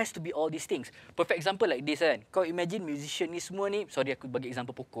 it has to be all these things. Perfect example like this kan. Kau imagine musician ni semua ni, sorry aku bagi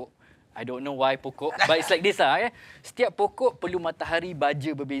example pokok. I don't know why pokok, but it's like this lah. Setiap pokok perlu matahari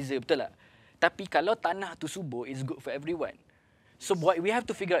baja berbeza, betul tak? Tapi kalau tanah tu subur, it's good for everyone. So what we have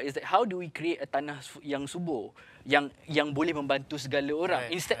to figure out is that how do we create a tanah yang subur, yang boleh membantu segala orang,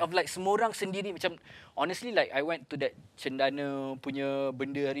 instead of like semua orang sendiri. Macam honestly like I went to that cendana punya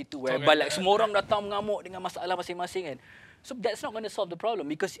benda hari tu, whereby like semua orang datang mengamuk dengan masalah masing-masing kan. So that's not going to solve the problem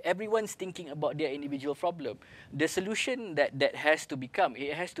because everyone's thinking about their individual problem. The solution that has to become,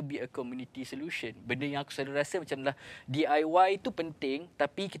 it has to be a community solution. Benda yang aku selalu rasa macam lah DIY tu penting,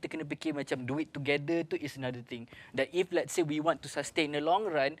 tapi kita kena fikir macam do it together tu is another thing. That if let's say we want to sustain the long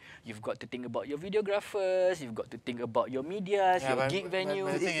run, you've got to think about your videographers, you've got to think about your medias, your gig venue.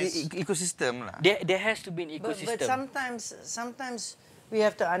 Ecosystem lah. There has to be an But ecosystem. sometimes we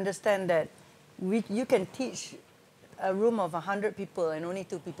have to understand that you can teach a room of 100 people and only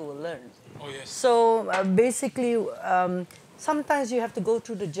 2 people will learn. Oh, yes. So basically, sometimes you have to go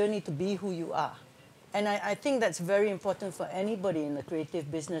through the journey to be who you are. And I think that's very important for anybody in the creative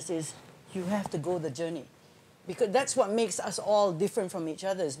business is you have to go the journey. Because that's what makes us all different from each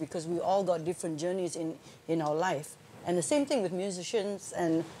other, is because we all got different journeys in our life. And the same thing with musicians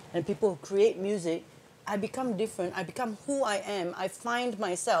and people who create music. I become different. I become who I am. I find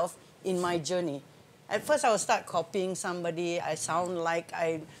myself in my journey. At first, I will start copying somebody. I sound like,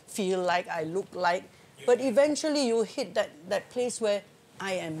 I feel like, I look like. But eventually, you hit that place where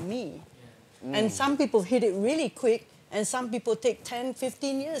I am me. And some people hit it really quick. And some people take 10,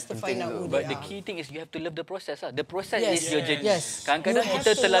 15 years to find out who they But the are. key thing is you have to love the process lah. The process Yes. is your journey. Yes. Kadang-kadang You kita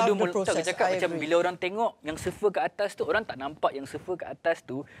have to terlalu love the tak process. cakap I macam agree. bila orang tengok yang surfer ke atas tu, orang tak nampak yang surfer ke atas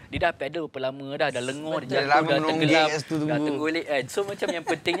tu, dia dah pedal berapa lama dah lengur, Dah dah jatuh, lama dah menonggek tenggelam, kat situ dah tunggu. tenggolik kan. So macam yang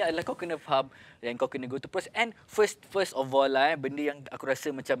pentingnya adalah kau kena faham dan kau kena go to process. And first of all lah, benda yang aku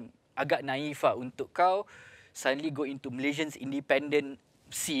rasa macam agak naif lah untuk kau suddenly go into Malaysian's independent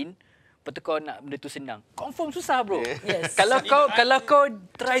scene. Lepas tu kau nak benda tu senang. Confirm susah bro. Yes. Kalau kau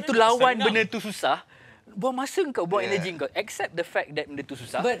try to lawan benda tu susah, buang masa kau, buang energi kau. Accept the fact that benda tu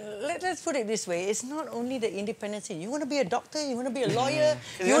susah. But let's put it this way. It's not only the independent scene. You want to be a doctor, you want to be a lawyer,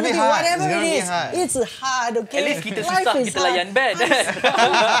 you want to be hard. whatever It's it gonna be is. hard. It's hard, okay? At least kita Life susah, is kita hard. layan bad.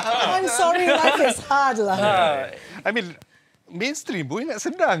 I'm sorry, life is hard lah. I mean, mainstream pun ingat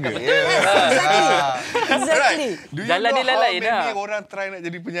sedang ke? Exactly. Do you Jalan know dia how lain many lah. orang try nak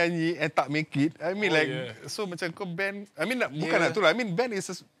jadi penyanyi and tak make it? I mean so macam kau band, I mean bukan nak tu lah. I mean band is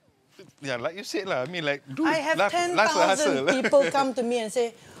like you said lah. I mean like do I have life's a hustle. 10,000 people come to me and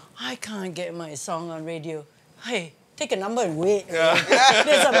say, I can't get my song on radio. Hey, take a number and wait.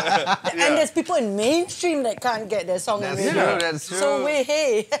 And there's people in mainstream that can't get their song on radio. That's true. So wait,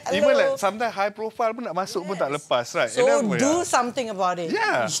 hey, hello. Even like sometimes high profile pun nak masuk pun tak lepas, right? So do something about it.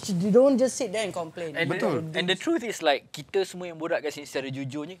 Yeah. You don't just sit there and complain. And the truth is like kita semua yang borak kat sini secara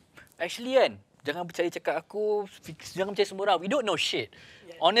jujurnya, actually kan, jangan percaya cakap aku, jangan percaya semua orang. We don't know shit.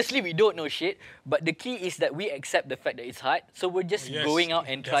 Honestly, we don't know shit. But the key is that we accept the fact that it's hard. So we're just going out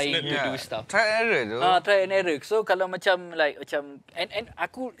and trying to do stuff. Try and error tu. Try and error. So kalau macam and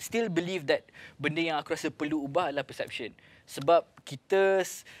aku still believe that benda yang aku rasa perlu ubah adalah perception. Sebab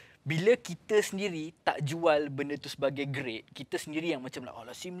bila kita sendiri tak jual benda tu sebagai grade, kita sendiri yang macam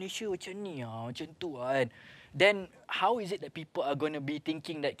alah si Malaysia macam ni macam tu kan. Then how is it that people are going to be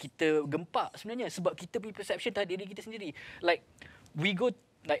thinking that kita gempak sebenarnya sebab kita punya perception terhadap diri kita sendiri. Like we go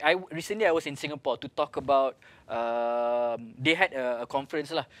recently I was in Singapore to talk about they had a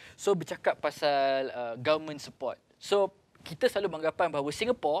conference lah. So bercakap pasal government support. So kita selalu beranggapan bahawa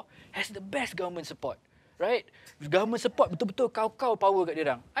Singapore has the best government support. Right? Government support betul-betul kau power kat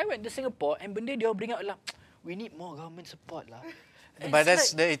dia orang. I went to Singapore and benda dia bring out lah, we need more government support lah. But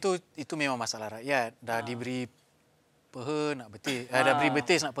itu memang masalah rakyat. Dah diberi peha nak betis. Dah beri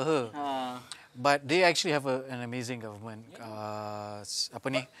betis nak peha. But they actually have an amazing government.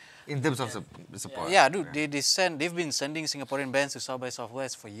 In terms of support. Yeah, dude, they've been sending Singaporean bands to South by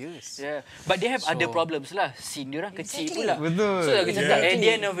Southwest for years. Yeah, but they have other problems lah. Scene diorang kecil pula. Betul. So aku cakap, at the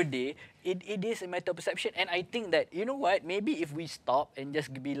end of the day, it is a matter of perception. And I think that, you know what, maybe if we stop and just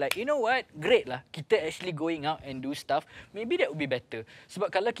be like, you know what, great lah, kita actually going out and do stuff, maybe that would be better.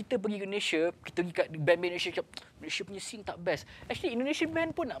 Sebab kalau kita pergi ke Indonesia, kita pergi kat band-band Indonesia, Malaysia punya scene tak best. Actually, Indonesian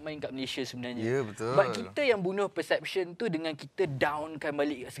band pun nak main kat Malaysia sebenarnya. Ya, betul. But kita yang bunuh perception tu dengan kita downkan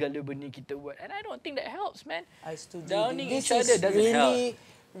balik segala benda kita buat. And I don't think that helps, man. I setuju. Downing This each other is doesn't help.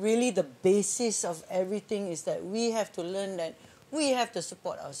 really the basis of everything is that we have to learn that we have to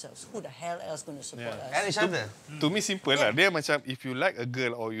support ourselves. Who the hell else going to support us? And each other. To me simple lah. Dia macam if you like a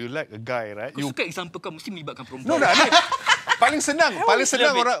girl or you like a guy, right? Kau suka example kau mesti melibatkan perempuan. No, ni paling senang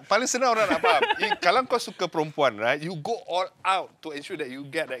orang nak faham. Kalau kau suka perempuan, right? You go all out to ensure that you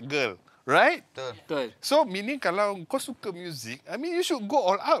get that girl. Right? Betul. So, meaning kalau kau suka music, I mean, you should go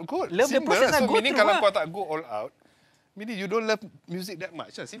all out, kot. Love the Simple process lah. So, lah, go meaning through kalau lah. kau tak go all out, meaning you don't love music that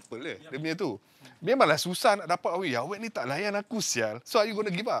much lah. Simple lah. Dia punya tu. Memanglah susah nak dapat, awak ni tak layan aku, sial. So, are you going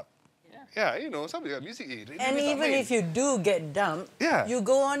to give up? Yeah, you know, some music. And even if you do get dumped, Yeah. you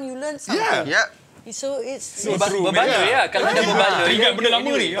go on, you learn something. Yeah. So it's Berbaloi ya. Kalau ada berbaloi. Ingat benda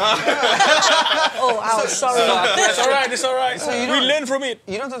lama ni. sorry. It's alright. We learn from it.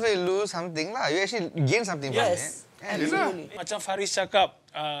 You don't totally lose something lah. You actually gain something from it. Yes, absolutely. Macam Faris cakap,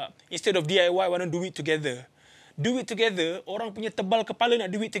 instead of DIY, why don't do it together? Do it together, orang punya tebal kepala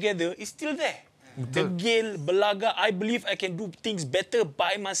nak do it together is still there. Degil, belaga, I believe I can do things better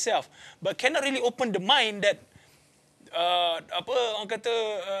by myself. But cannot really open the mind that, orang kata,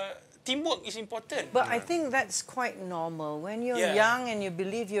 teamwork is important. But I think that's quite normal. When you're young and you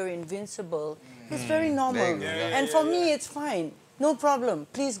believe you're invincible, it's very normal. And for me, it's fine. No problem.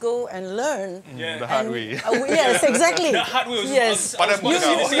 Please go and learn. The hard way. Yes, exactly. The hard way was Yes. Padan muka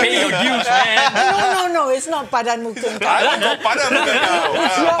kau. Pay your dues, man. No. It's not padan muka. Padan muka kau.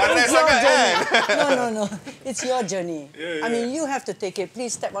 Pandai sangat kan? No. It's your journey. I mean, you have to take it.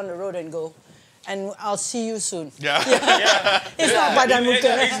 Please step on the road and go. and I'll see you soon. Yeah. It's not padan muka.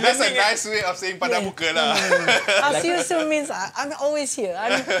 That's a nice way of saying pada muka lah. I'll see you soon means I'm always here.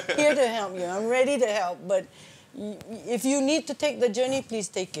 I'm here to help you. I'm ready to help. But if you need to take the journey, please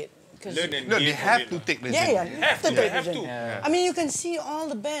take it. No, they have to take the journey. Yeah, you have to take the journey. Yeah. I mean, you can see all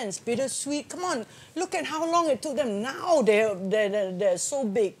the bands, Bittersweet. Come on, look at how long it took them. Now they're so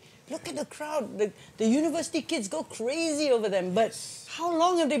big. Look at the crowd. The university kids go crazy over them. But how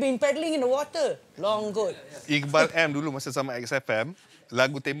long have they been paddling in the water? Long good. Iqbal M dulu masa sama XFM,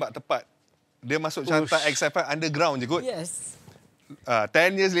 lagu Tembak Tepat. Dia masuk carta XFM underground je kot. Yes. 10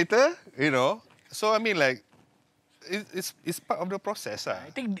 years later, you know. So I mean like, it's part of the process lah.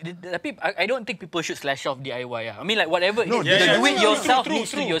 I don't think people should slash off DIY. I mean like whatever No, it is, yeah, do it yeah. yourself True. needs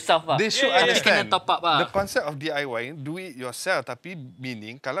to yourself. They should Kena understand top up the concept of DIY, do it yourself, tapi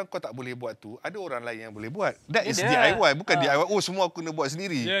meaning kalau kau tak boleh buat tu, ada orang lain yang boleh buat. That is DIY, bukan DIY. Oh, semua aku kena buat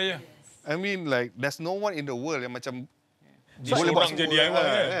sendiri. Yeah. I mean like there's no one in the world yang macam Boleh buat je DIY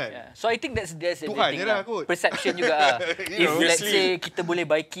kan? Yeah. So I think that's the Tuhan thing je lah kot. perception juga. If know. let's Obviously. say kita boleh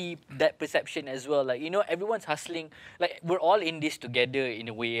baiki that perception as well, like you know everyone's hustling, like we're all in this together in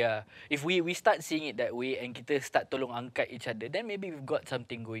a way. If we start seeing it that way and kita start tolong angkat each other, then maybe we've got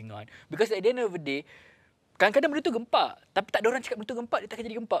something going on. Because at the end of the day, kadang-kadang benda tu gempak, tapi tak ada orang cakap benda tu gempak, dia takkan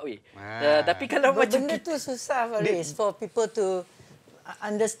jadi gempak weh. Tapi kalau But macam benda tu susah, Faris, for people to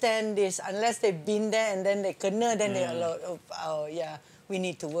understand this. Unless they've been there and then they kena, then they're like, oh yeah, we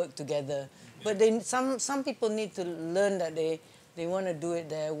need to work together. But some people need to learn that they want to do it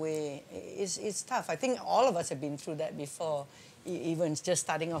their way. It's tough. I think all of us have been through that before. Even just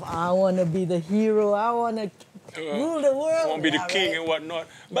starting off, I want to be the hero. I want to rule the world. Want to be the king and whatnot.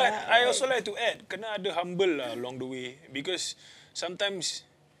 But Yeah, I also like to add, kena ada humble lah along the way. Because sometimes,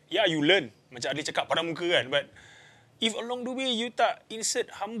 yeah, you learn. Macam Adly cakap pada muka kan. But if along the way you tak insert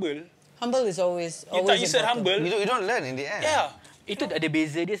humble, humble is always you tak insert important. humble, You don't learn in the end. yeah. itu ada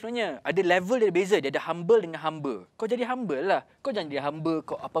beza dia sebenarnya. Ada level dia ada beza. Dia ada humble dengan humble. Kau jadi humble lah. Kau jangan jadi humble.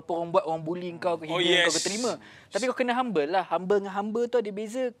 Kau apa-apa orang buat, orang bully kau, kau hina, kau terima. Tapi kau kena humble lah. Humble dengan humble tu ada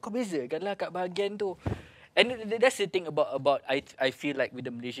beza. Kau bezakan lah kat bahagian tu. And that's the thing about I feel like with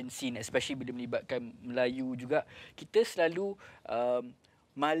the Malaysian scene, especially bila melibatkan Melayu juga, kita selalu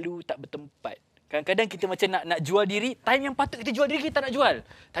malu tak bertempat. Kadang-kadang kita macam nak jual diri, time yang patut kita jual diri kita tak nak jual.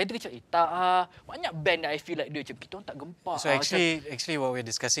 Time tu kita cakap, banyak band that I feel like dia macam kita orang tak gempak. So actually what we're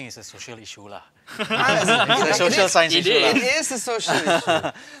discussing is a social issue lah. It's a social science issue lah. It is a social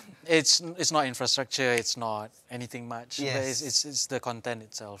issue. It's not infrastructure, it's not anything much. Yes. But it's the content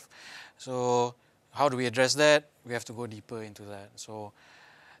itself. So how do we address that? We have to go deeper into that. So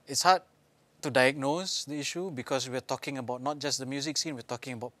it's hard to diagnose the issue because we're talking about not just the music scene, we're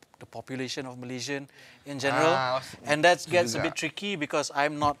talking about the population of Malaysian in general. And that gets a bit tricky because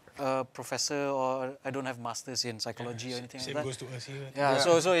I'm not a professor or I don't have masters in psychology or anything Same like that. goes to us here. Yeah,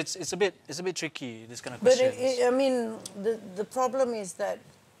 so it's a bit tricky, this kind of But questions. I mean, the problem is that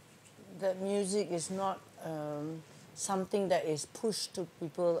music is not something that is pushed to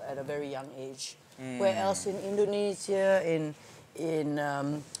people at a very young age. Where else in Indonesia, in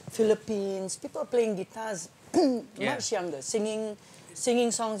Philippines, people are playing guitars much younger,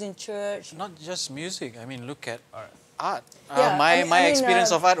 singing songs in church. Not just music. I mean, look at art. Yeah, My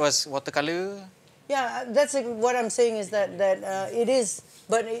experience of art was watercolor. Yeah, that's what I'm saying is that it is.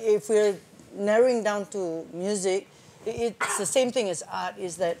 But if we're narrowing down to music, it's the same thing as art.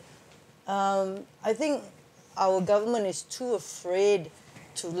 Is that I think our government is too afraid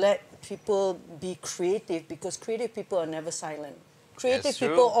to let people be creative because creative people are never silent. Creative That's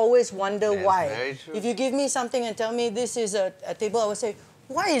true. people always wonder That's why. very true. If you give me something and tell me this is a table, I will say,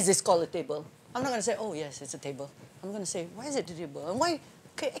 why is this called a table? I'm not going to say, oh yes, it's a table. I'm going to say, why is it a table? And why?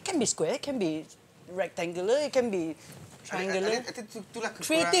 Okay, it can be square, it can be rectangular, it can be triangular. Itulah kekurangan.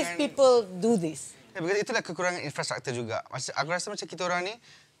 Creative people do this. Yeah, because itulah kekurangan infrastruktur juga. Aku rasa macam kita orang ni,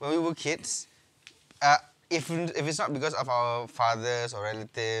 when we were kids, if it's not because of our fathers or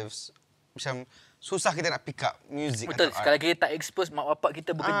relatives, macam susah kita nak pick up music. Betul. atau art. Kalau kita tak expose mak bapak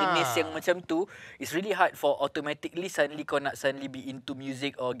kita bukan jenis yang macam tu, it's really hard for automatically suddenly kau nak suddenly be into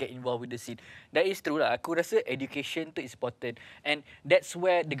music or get involved with the scene. That is true lah. Aku rasa education tu is important and that's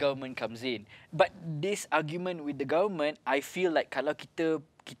where the government comes in. But this argument with the government, I feel like kalau kita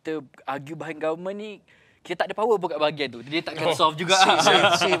argue behind government ni, kita tak ada power pun kat bahagian tu. Dia takkan solve juga.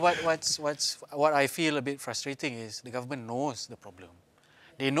 See, what I feel a bit frustrating is the government knows the problem.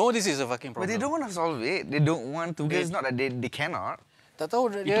 They know this is a fucking problem. But they don't want to solve it. They don't want to. Because it's not that they cannot. Tak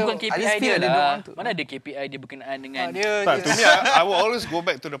tahu Itu dia. bukan I just KPI feel dia like they don't lah. want to. Mana ada KPI dia berkenaan dengan... Dia Tak, to me, I will always go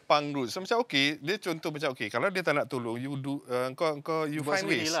back to the punk roots. So, macam okay, dia contoh macam okay, kalau dia tak nak tolong, you do, you buat find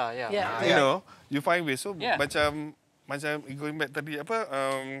sendiri ways. lah. Ya. Yeah. You know, you find ways. So Yeah. macam going back tadi apa?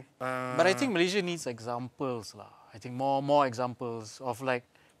 But I think Malaysia needs examples lah. I think more examples of like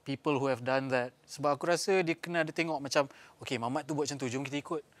people who have done that. Sebab aku rasa dia kena ada tengok macam, okay, Mamat tu buat macam tu, jom kita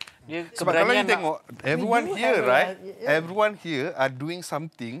ikut. Dia sebab kalau you keberanian tengok, everyone do here, have right? yeah. Everyone here are doing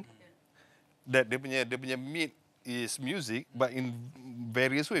something that dia punya meat is music, but in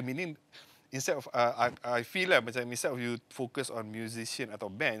various way. Meaning, instead of I feel lah macam instead of you focus on musician atau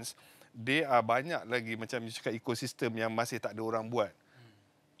bands, they are banyak lagi macam you cakap ekosistem yang masih tak ada orang buat.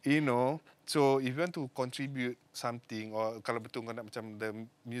 You know, so if you want to contribute something, or kalau betul kau nak macam the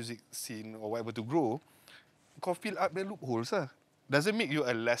music scene or whatever to grow, kau fill up the loopholes lah. Doesn't make you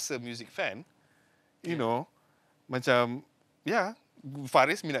a lesser music fan. You know, macam, yeah,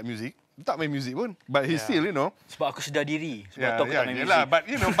 Faris minat music, tak main music pun, but he still, you know. Sebab aku sedar diri. Sebab tu aku tak main yelah, muzik. but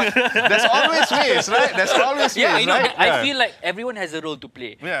you know, but there's always ways, right? There's always Yeah, ways, you know, right? I feel like everyone has a role to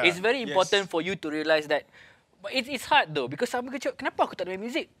play. Yeah. It's very important for you to realise that. But it's hard though, because some kecil, kenapa aku tak ada main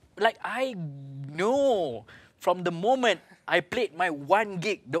muzik? Like, I know from the moment I played my one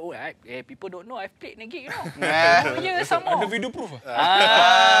gig, people don't know I've played a gig, you know. Yeah, sama. Ada video proof ah?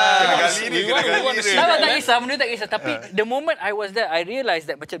 Tak kisah, benda tak kisah. Tapi the moment I was there, I realised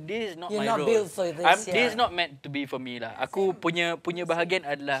that macam this is not You're my not role. built for this, This is yeah. not meant to be for me lah. Aku punya bahagian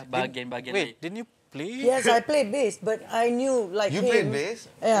adalah bahagian-bahagian lain. Wait, didn't you play? Yes, I played bass, but I knew like You him. played bass?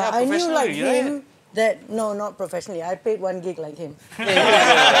 Yeah, I knew like professionally, him that no, not professionally. I played one gig like him.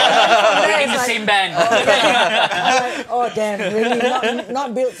 We're in the same band. Oh damn, really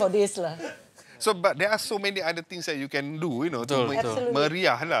not built for this lah. So, but there are so many other things that you can do, you know, to make Absolutely.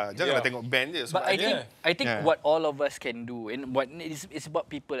 meriah lah. Janganlah Yeah. tengok band je. But I think Yeah. what all of us can do, and what it's about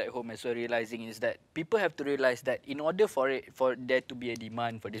people at home as well realizing is that people have to realize that in order for there to be a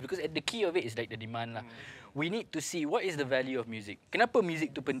demand for this, because the key of it is like the demand lah. We need to see what is the value of music. Kenapa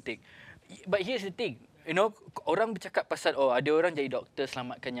music tu penting? But here's the thing, you know, orang bercakap pasal ada orang jadi doktor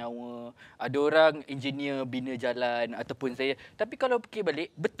selamatkan nyawa, ada orang engineer bina jalan ataupun saya. Tapi kalau fikir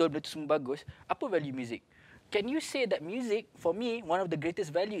balik, betul benda tu semua bagus. Apa value music? Can you say that music, for me, one of the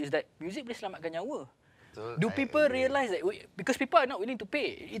greatest value is that music boleh selamatkan nyawa? Do people realise that? Because people are not willing to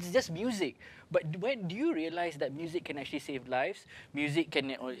pay. It's just music. But when do you realise that music can actually save lives? Music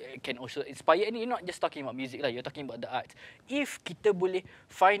can also inspire. And you're not just talking about music lah. You're talking about the arts. If kita boleh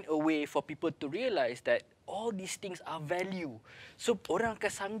find a way for people to realise that all these things are value, so orang akan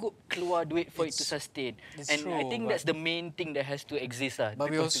sanggup keluar duit for it to sustain. And true, I think but- that's the main thing that has to exist lah.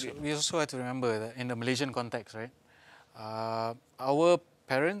 But we also have to remember that in the Malaysian context, right? Our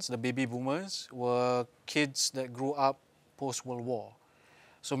parents, the baby boomers, were kids that grew up post-World War.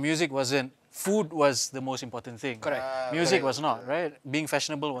 So music wasn't, food was the most important thing. Correct. Music was not, right? Being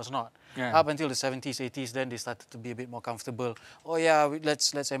fashionable was not. Yeah. Up until the 70s, 80s, then they started to be a bit more comfortable. Oh yeah,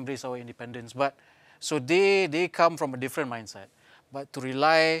 let's embrace our independence. But so they come from a different mindset. But to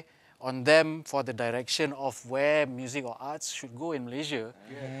rely on them for the direction of where music or arts should go in Malaysia,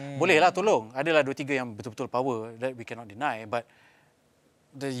 bolehlah tolong. Adalah 2-3 yang betul-betul power that we cannot deny. But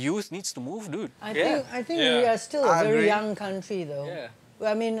the youth needs to move, dude. I Yeah. think we are still a I very agree. young country though. Yeah.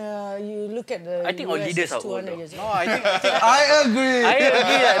 I mean, you look at the I think our US, leaders it's are old 200 though. years No, old. I think I agree. I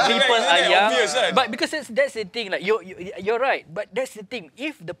agree that people Isn't are that young, obvious, kan? but because that's the thing. Like you're right, but that's the thing.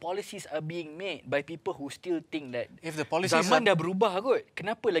 If the policies are being made by people who still think that if the policies zaman dah are, berubah kot,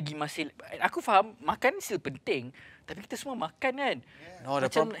 kenapa lagi masih? Aku faham makan still penting, tapi kita semua makan kan. no,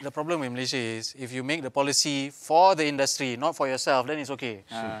 Macam- the problem in Malaysia is if you make the policy for the industry, not for yourself, then it's okay.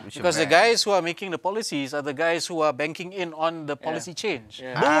 Because the guys who are making the policies are the guys who are banking in on the policy change.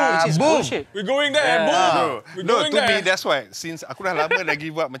 Yeah. Which is boom. bullshit. We're going there, boom. We're No, going to me there. that's why. Since aku dah lama dah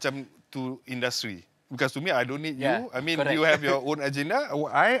give up macam to industry. Because to me, I don't need Yeah, you. I mean, correct. you have your own agenda.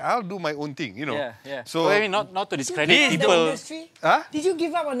 I'll do my own thing, you know. Yeah, yeah. So, I mean, not to discredit The people. industry? huh? Did you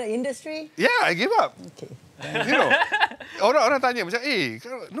give up on the industry? Yeah, I give up. Okay. You know, orang tanya macam,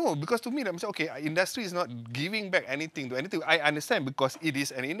 no, because to me macam okay, industry is not giving back anything to anything. I understand because it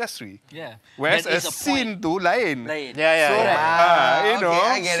is an industry. Yeah. Whereas That a is a scene tu lain. Lain. Yeah, So, you know. Okay,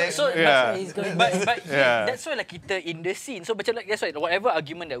 I get it. So, Yeah. He's going but Yeah. that's why like kita in the scene. So macam like that's why whatever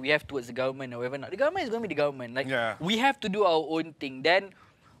argument that we have towards the government or whatever not, the government is going to be the government. Like Yeah. we have to do our own thing. Then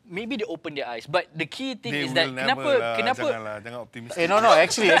maybe they open their eyes. But the key thing They is that will never lah. kenapa Jangan optimistic. No,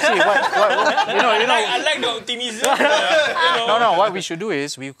 actually, what I like the optimism. No, what we should do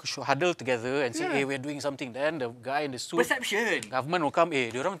is we should huddle together and say, hey, we're doing something. Then the guy in the suit, perception. government will come, hey,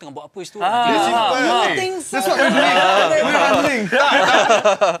 diorang tengah buat apa situ? I think so.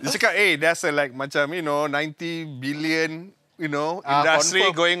 Dia cakap, there's a macam, 90 billion, industry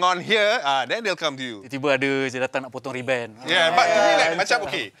confirm. going on here. Then they'll come to you. Tiba-tiba ada je datang nak potong ribbon. Yeah, but to me macam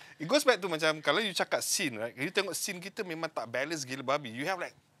okay. It goes back to macam kalau you cakap scene, right? You tengok scene kita memang tak balance gila babi. You have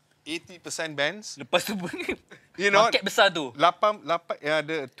 80% bands. Lepas tu market besar tu.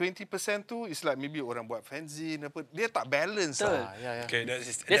 20% tu is maybe orang buat fanzine apa. Dia tak balance lah. Okay,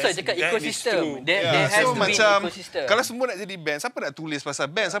 That's why cakap ecosystem. There has So to be macam ecosystem. kalau semua nak jadi band, siapa nak tulis pasal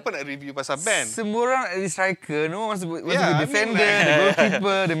band? Siapa nak review pasal band? Semua orang ada striker, no? Wants to be defender, the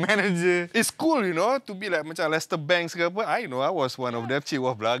goalkeeper, the manager. It's cool, to be macam Lester Banks ke apa. I was one of them. Cik,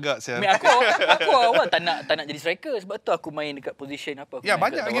 wah belagak saya. Aku awal tak nak jadi striker sebab tu aku main dekat position apa. Ya,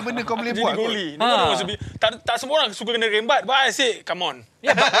 banyak lagi benda kau boleh buat. Jadi goli. Tak semua orang suka kena rembat. But I say, come on.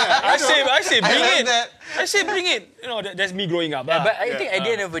 I say, bring it. I say, bring it. That's me growing up. But I think at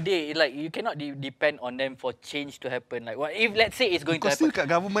the end of the day, you cannot depend on them for change to happen. If let's say it's going to Kau happen. still kat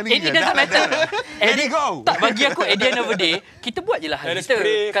government ni. It doesn't matter. Let it go. Tak, bagi aku at the end of the day, kita buat je lah hal kita.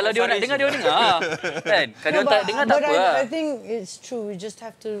 Kalau dia nak dengar, dia dengar. Kan? Kalau dia tak dengar, tak apa lah. I think it's true. We just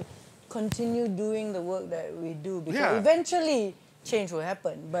have to continue doing the work that we do because Yeah. eventually change will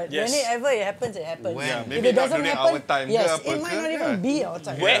happen. But Yes. whenever it happens, it happens. Yeah, If maybe it not doesn't during happen, our time ke yes, apa it might ke, not even be our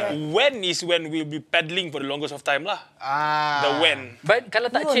time. When is when we'll be paddling for the longest of time lah. The when. But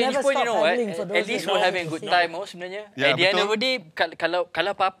kalau tak We will change never pun, stop what, paddling for those at least that we're know having a how to good fly. time sebenarnya. Ya, At the end betul. of the day,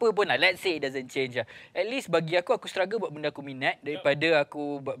 kalau apa-apa pun lah, let's say it doesn't change lah. At least bagi aku struggle buat benda aku minat daripada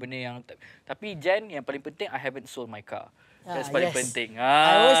aku buat benda yang... Tapi Jan, yang paling penting, I haven't sold my car. That's paling yes. penting.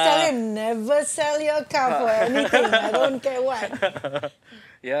 I always tell him, never sell your car for anything. I don't care what.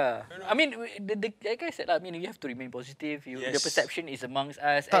 Yeah. I mean, like I said lah, you have to remain positive. The perception is amongst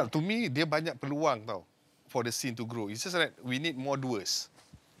us. Tak, to me dia banyak peluang tau for the scene to grow. It's just we need more doers.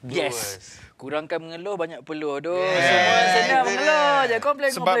 Yes. Kurangkan mengeluh, banyak peluh. Semua senang mengeluh je.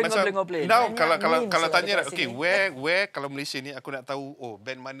 Komplain. Now Banyak kalau memes tanya dekat okay, sini. where kalau Malaysia ni aku nak tahu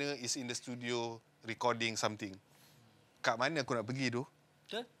band mana is in the studio recording something. Kat mana aku nak pergi tu?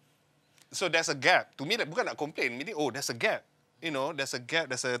 So there's a gap. To me bukan nak complain, meaning there's a gap. There's a gap,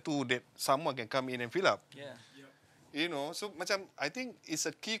 there's a tool that someone can come in and fill up. Yeah. So macam I think it's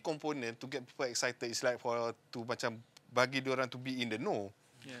a key component to get people excited. It's like to macam bagi diorang to be in the know.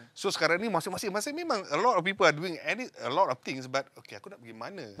 Yeah. So sekarang ni masing-masing memang a lot of people are doing a lot of things, but okay, aku nak pergi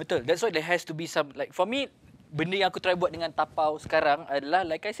mana? Betul. That's why there has to be some, for me, benda yang aku try buat dengan Tapau sekarang adalah,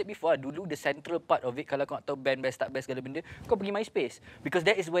 like I said before, dulu the central part of it, kalau kau nak tahu band best tak best segala benda, kau pergi MySpace. Because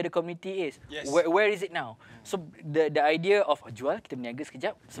that is where the community is. Yes. Where is it now? So the idea of jual, kita berniaga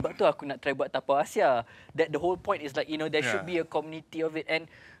sekejap. Sebab tu aku nak try buat Tapau Asia. That the whole point is there should be a community of it. And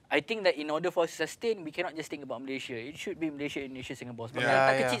I think that in order for us to sustain, we cannot just think about Malaysia. It should be Malaysia, Indonesia, Singapore. Sebab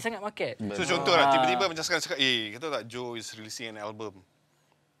tak kecil sangat market. So contoh lah, tiba-tiba macam sekarang cakap, kita tak Joe is releasing an album.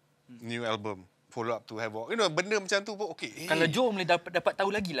 New album. Follow up to Havoc. Benda macam tu pun okay. Kalau Joe boleh dapat tahu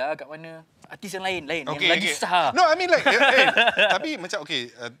lagi lah kat mana artis yang lain Okay, yang lagi susah. No, I mean tapi macam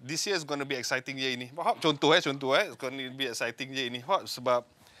okay, this year is going to be exciting year ini. Contoh it's going to be exciting year ini. Sebab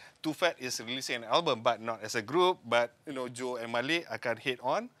Too Fat is releasing an album but not as a group, but Joe and Malik akan head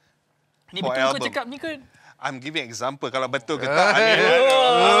on. Ni betul kau cakap ni ke? I'm giving example kalau betul ke tak.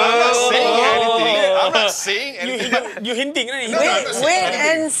 I'm not saying anything. I'm not saying anything. You hinting kan? Wait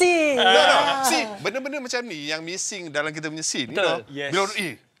and see. No. See, benda-benda macam ni yang missing dalam kita punya scene. Betul. Yes. Bila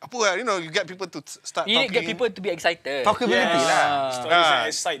apa you get people to start You talking. get people to be excited. Talkability lah. Stories that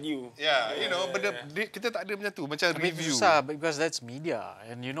excite you. Benda kita tak ada macam tu, macam review. Susah because that's media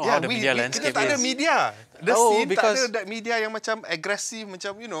and how the media landscape kita tak ada is. media. The Oh, scene tak because- ada that media yang macam agresif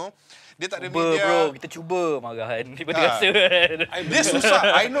macam dia tak ada Cuba media. bro, kita cuba marahan. Tiba terasa kan. Dia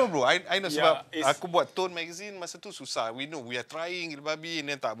susah. I know bro. I know sebab it's- aku buat Tone magazine masa tu susah. We know we are trying gila babi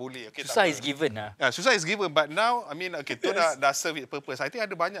and then tak boleh. Okay, Susah tak is given lah. susah is given, but now I mean okay, Tone dah serve its purpose. I think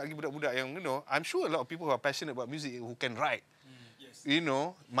ada banyak lagi budak-budak yang I'm sure a lot of people who are passionate about music who can write.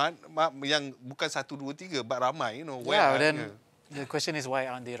 Yang bukan 1 2 3 but ramai Then the question is why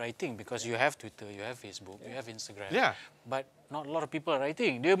aren't they writing? Because you have Twitter, you have Facebook, you have Instagram. Yeah. But not a lot of people are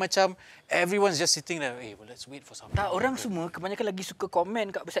writing. Dia macam everyone's just sitting there, let's wait for something. Tak, orang semua kebanyakan lagi suka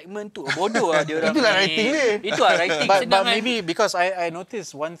komen kat segmen tu. Bodoh lah dia orang. Itulah ni. writing dia. Itu lah writing. But Senang kan? maybe because I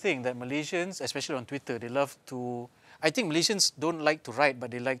noticed one thing that Malaysians, especially on Twitter, they love to... I think Malaysians don't like to write,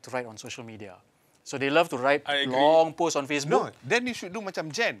 but they like to write on social media. So they love to write I agree. long posts on Facebook. No, then you should do macam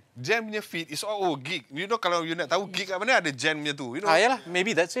Jen. Jen punya feed is all gig. You know kalau you nak tahu gig kat mana, ada Jen punya tu. You know? Yalah,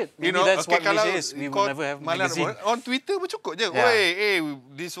 maybe that's it. Maybe that's what Malaysia is. We will never have magazine. On Twitter pun cukup je. Yeah. Hey,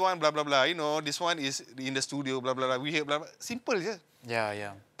 this one blah blah blah. You know, this one is in the studio blah blah blah. We have blah blah. Simple je.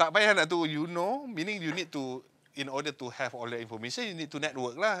 Yeah. Tak payah nak tu, you know, meaning you need to, in order to have all the information, you need to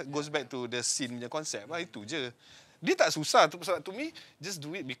network lah. Goes back to the scene punya concept lah, itu je. Dia tak susah. To me, just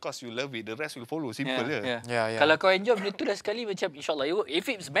do it because you love it. The rest will follow. Simple je. Yeah. Kalau kau enjoy benda tu dah sekali macam insyaAllah it work. If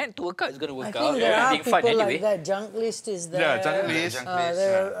it's meant to work out, it's going to work I out. think there are Being fun people anyway. like that. Junk List is there. Yeah, Junk List.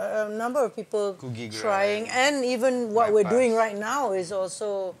 There are a number of people Cookie trying, Grind. and even what we're Bypass. doing right now is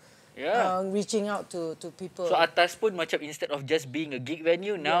also Yeah. reaching out to people. So atas pun macam instead of just being a gig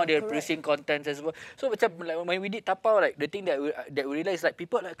venue, now they're correct. producing contents as well. So macam like when we did Tapau, like the thing that we realize like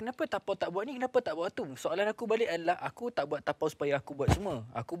people like kenapa Tapau tak buat ni, kenapa tak buat tu. Soalan aku balik adalah aku tak buat Tapau supaya aku buat semua.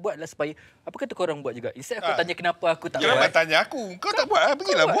 Aku buatlah supaya apa kata korang buat juga. Instead aku tanya kenapa aku tak Jangan buat. tanya aku. Kau tak buat,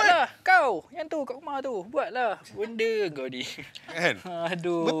 pergilah buat. Buatlah kau yang tu kat rumah tu. Buatlah benda kau ni. Kan?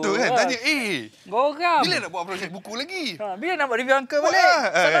 Aduh. Betul kan? Tanya, Geram. bila nak buat projek buku lagi? Bila nak buat review angka Buat balik? lah.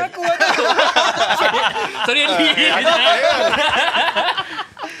 Salah aku buat tu. Sorry Adly.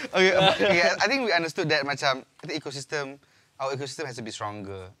 Okay, I think we understood that macam the ecosystem, our ecosystem has to be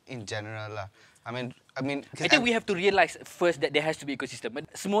stronger in general lah. I mean, I think we have to realise first that there has to be ecosystem.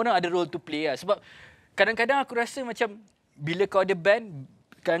 Semua orang ada role to play lah. Sebab kadang-kadang aku rasa macam bila kau ada band,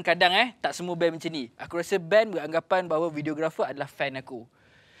 kadang-kadang tak semua band macam ni. Aku rasa band beranggapan bahawa videographer adalah fan aku.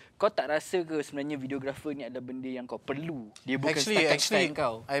 Kau tak rasa ke sebenarnya videographer ni adalah benda yang kau perlu? Dia bukan setakat fan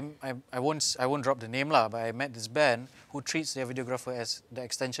kau. I won't drop the name lah, but I met this band who treats their videographer as the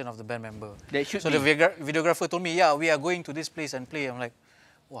extension of the band member. That should So be. the videographer told me, yeah, we are going to this place and play. I'm like,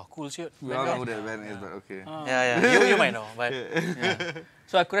 wah, cool shit. we all know who that band is, but okay. Yeah. You might know, but yeah.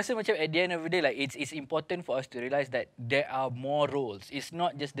 So aku rasa macam at the end of the day, like it's important for us to realise that there are more roles. It's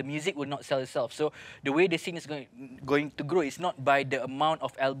not just the music will not sell itself. So the way the scene is going to grow is not by the amount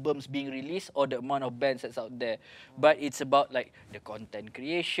of albums being released or the amount of bands that's out there, but it's about like the content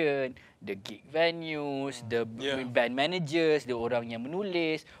creation, the gig venues, the band managers, the orang yang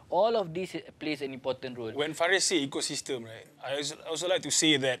menulis. All of this plays an important role. When Faris say ecosystem, right, I also like to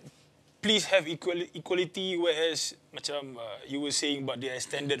say that please have equality, whereas macam you were saying about the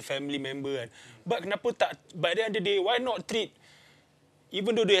extended family member kan. But kenapa tak, by the end of the day, why not treat,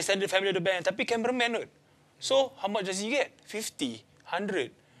 even though the extended family of the band, tapi cameraman kot. So, how much does he get? 50, 100.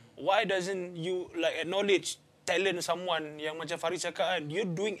 Why doesn't you like acknowledge talent someone yang macam Faris cakap kan, you're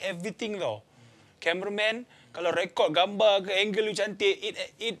doing everything tau. Cameraman, kalau record gambar ke angle you cantik,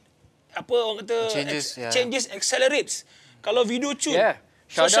 it apa orang kata, changes, accelerates. Kalau video shoot,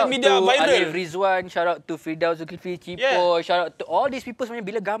 Shout social out media to viral. Alif Rizwan, shout out to Firdaus Zulkifli Cipo, shout out to all these people sebenarnya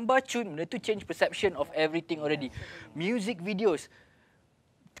bila gambar cun, benda tu change perception of everything already. Music videos.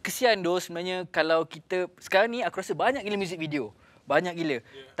 Kesian doh sebenarnya kalau kita, sekarang ni aku rasa banyak gila music video. Banyak gila.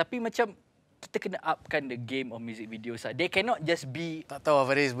 Tapi macam kita kena upkan the game of music videos lah. They cannot just be... Tak tahu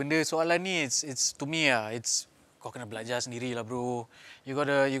Faris, benda soalan ni, it's to me it's kau kena belajar sendiri lah bro. You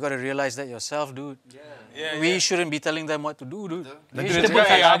gotta realize that yourself, dude. We shouldn't be telling them what to do, dude. Nanti dia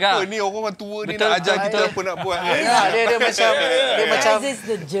cakap, apa ni orang tua ni nak ajar kita apa nak buat. Dia macam Guys, it's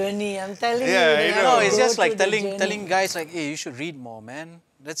the journey. I'm telling you. I know. no, it's Go just like through the telling guys like, hey, you should read more, man.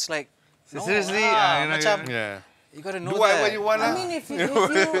 That's like Seriously, macam you gotta know do whatever that. you want. I mean, if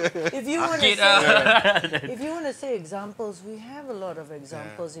you want to say examples, we have a lot of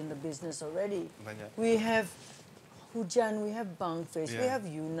examples in the business already. We have Hujan, we have Bangface, we have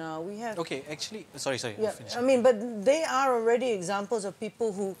Yuna, we have... Okay, actually, sorry. Yeah, finish. I mean, but they are already examples of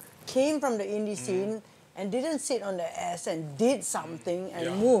people who came from the indie scene and didn't sit on their ass and did something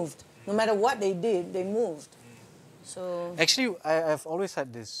and moved. No matter what they did, they moved. So Actually, I've always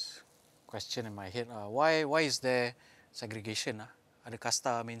had this question in my head. Why is there segregation? Ada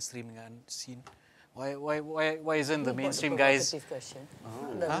kasta mainstream dengan scene. Why isn't the mainstream guys? question.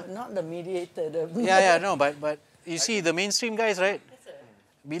 Not the mediator. No, but you see the mainstream guys, right?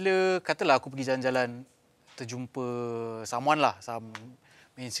 Bila katalah aku pergi jalan-jalan terjumpa someone lah, some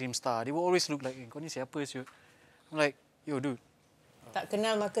mainstream star, they will always look like, kau ni siapa siut? I'm like, yo dude. Tak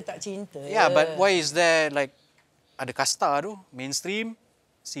kenal maka tak cinta. Yeah, but why is there like ada kasta tu, mainstream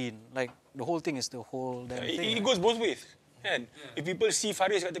scene, like the whole thing is the whole damn thing. It goes both ways. Kan? If people see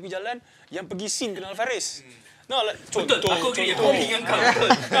Faris kat tepi jalan, yang pergi scene kenal Faris. No, contoh. Aku dengan kau.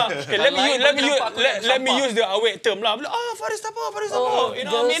 Okay, let me use the awake term lah. Faris Tapau. You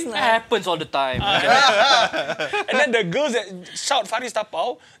know what I mean? It happens all the time. And then the girls that shout Faris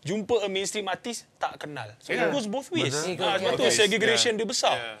Tapau, jumpa a mainstream artist, tak kenal. So it goes both ways. Sebab tu segregation dia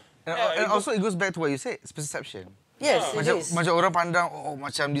besar. And also it goes back to what you said, it's perception. Yes, it is. Macam orang pandang, oh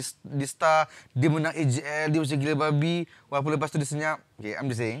macam this star, dia menang AJL, dia macam gila babi, walaupun lepas tu dia senyap. Okay, I'm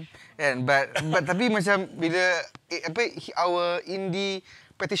just saying. And, but tapi macam bila our indie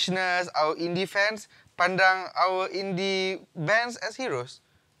practitioners, our indie fans pandang our indie bands as heroes.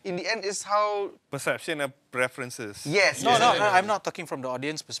 In the end, it's how... Perception and preferences. Yes. No, I'm not talking from the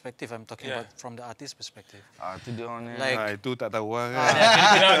audience perspective. I'm talking about from the artist perspective. Tu dia orang ni. Like, Itu tak tahu lah kan.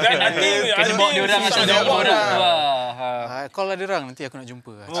 Kena bawa dia orang macam dia orang. call lah dia orang, nanti aku nak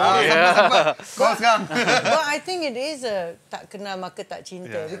jumpa. Siapa? Call sekarang. Well, I think it is a tak kenal maka tak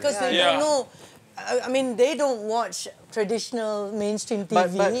cinta. Because they don't know... I mean, they don't watch traditional mainstream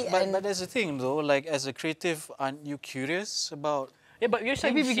TV. But there's a thing though, like as a creative, aren't you curious about... Yeah, but you're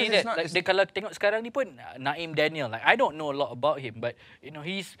saying Maybe because that, it's not- like, kalau tengok sekarang ni pun, Naim Daniel, like, I don't know a lot about him, but, you know,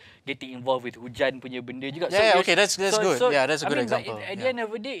 he's getting involved with hujan punya benda juga. Yeah, you're- okay, that's good. Yeah, that's a good example. At the end of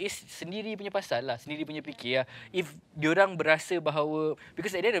the day, it's sendiri punya pasal lah, sendiri punya fikir lah. If diorang berasa bahawa,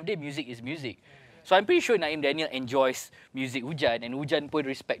 because at the end of the day, music is music. So I'm pretty sure Naim Daniel enjoys music hujan, and hujan pun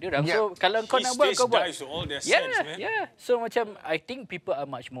respect diorang. Yeah. So kalau kau nak buat, kau buat. Dives to all their Yeah, sense, man. yeah. So macam, I think people are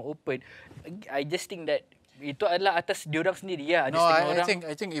much more open. I just think that itu adalah atas diorang sendiri ya. No, I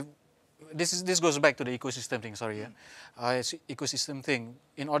think if this goes back to the ecosystem thing. Sorry, ecosystem thing.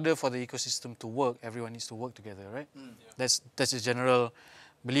 In order for the ecosystem to work, everyone needs to work together, right? That's a general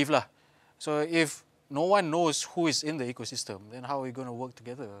belief lah. So if no one knows who is in the ecosystem, then how are we going to work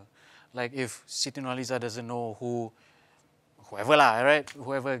together? Like if Siti Nurhaliza doesn't know whoever lah, right?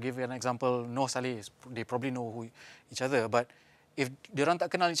 Whoever, give an example, Noh Saleh, they probably know each other, but if diorang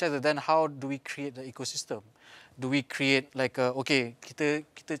tak kenal each other, then how do we create the ecosystem? Do we create like okay, kita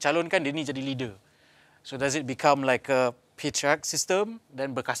calonkan dia ni jadi leader. So does it become like a patriarch system,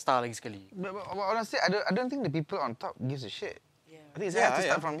 then berkasta lagi sekali? But honestly, I don't think the people on top gives a shit. I think they have to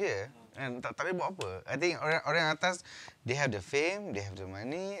start from here. And tak boleh buat apa. I think orang atas, they have the fame, they have the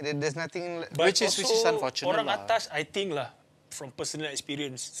money. There's nothing... But Which is unfortunate orang lah. atas, I think lah, from personal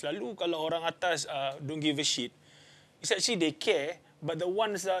experience, selalu kalau orang atas don't give a shit, it's actually they care, but the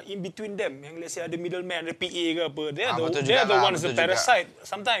ones in between them, yang let's say ada middleman, ada PA ke apa, they are the ones the parasite.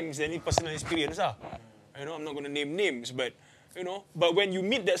 Sometimes, any personal experience lah. You know, I'm not going to name names, but you know, but when you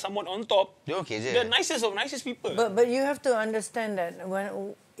meet that someone on top, Dia okay je. the nicest of nicest people. But you have to understand that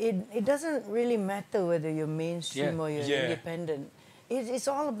when it doesn't really matter whether you're mainstream or you're independent. It's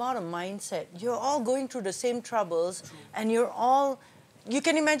all about a mindset. You're all going through the same troubles, and you're all... You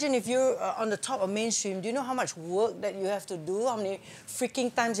can imagine if you're on the top of mainstream, do you know how much work that you have to do? How many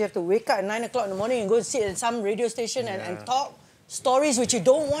freaking times you have to wake up at 9 o'clock in the morning and go and sit at some radio station and talk stories which you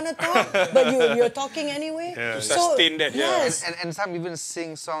don't want to talk, but you're talking anyway? To sustain that, yes. And some even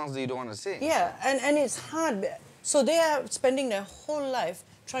sing songs that you don't want to sing. Yeah, and it's hard. So they are spending their whole life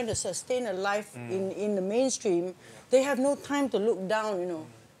trying to sustain a life in the mainstream. They have no time to look down, you know.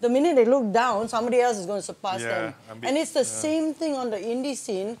 The minute they look down, somebody else is going to surpass them. And it's the same thing on the indie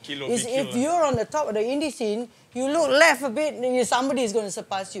scene. If you're on the top of the indie scene, you look left a bit, then somebody is going to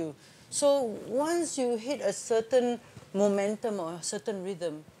surpass you. So once you hit a certain momentum or a certain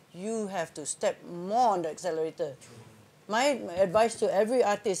rhythm, you have to step more on the accelerator. My advice to every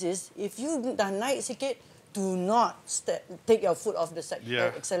artist is, if you dah naik sikit, do not take your foot off the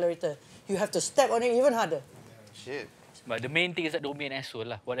accelerator. You have to step on it even harder. Shit. But the main thing is that don't be an asshole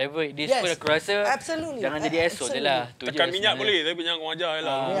lah. Whatever it is Yes, pun aku rasa, absolutely. jangan jadi asshole je lah. Tu je Tekan minyak sebenarnya. boleh, tapi jangan kau ajar je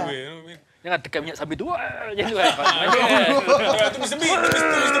lah. Jangan tekan minyak sambil tu. Macam tu kan. Itu Mr.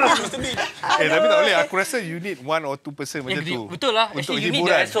 Bean. Tapi tak boleh. Aku rasa you need 1 or 2 person macam tu. Betul lah. Untuk Actually, you need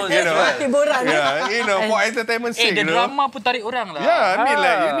hiburan. the asshole. You know? Hiburan. You know, for entertainment sake, The you know. drama pun tarik orang lah. Yeah, I mean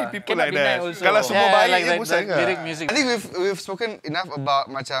like, you need people Cannot like deny that. also. Kalau semua baik, like dia bosan ke? lyric music. I think we've spoken enough about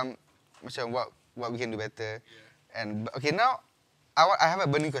macam what we can do better. And okay, now I have a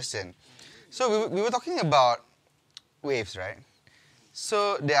burning question. So we were talking about waves, right?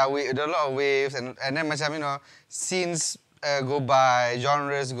 So there are a lot of waves, and then macam, you know, scenes go by,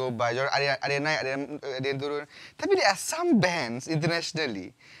 genres go by, ada yang naik, ada yang turun. Tapi there are some bands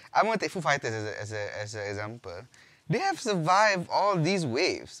internationally. I'm going to take Foo Fighters as an example. They have survived all these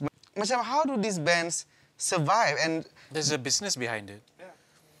waves. Macam, how do these bands survive? And There's a business behind it.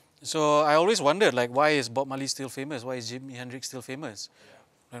 So I always wondered, like, why is Bob Marley still famous? Why is Jimi Hendrix still famous?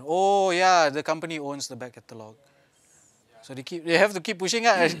 And, oh yeah, the company owns the back catalogue. So they have to keep pushing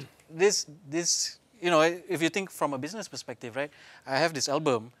out. This, you know, if you think from a business perspective, right? I have this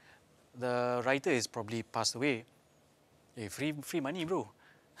album. The writer is probably passed away. Hey, free money, bro.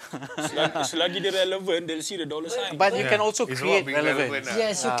 Selagi dia relevant, they'll see the dollar sign. But you can also It's create about being relevance. relevant,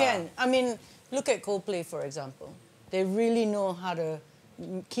 Yes, you can. I mean, look at Coldplay, for example. They really know how to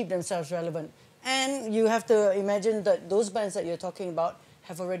keep themselves relevant. And you have to imagine that those bands that you're talking about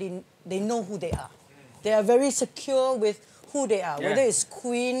they know who they are. They are very secure with who they are, whether it's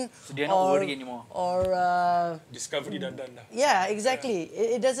Queen So they're not worried anymore. or Discovery dah done dah. yeah, exactly.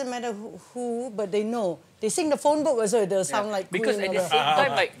 It doesn't matter who, but they know. They sing the phone book also, they'll sound like Because Queen. at the same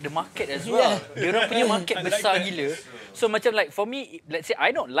time, like the market as well. Dia orang punya market besar gila. So macam like for me, let's say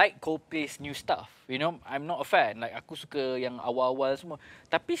I don't like Coldplay's new stuff. You know, I'm not a fan. Like aku suka yang awal-awal semua.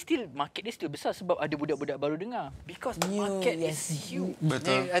 Tapi still market dia still besar sebab ada budak-budak baru dengar. Because the market is huge.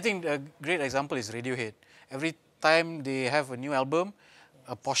 I think a great example is Radiohead. Every time they have a new album,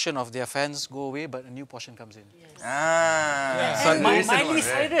 a portion of their fans go away, but a new portion comes in. Miley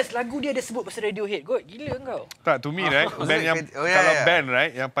Cyrus, lagu dia ada sebut pasal Radiohead. God, gila kau. Tak, to me, right? Band yang, yeah, kalau yeah. band,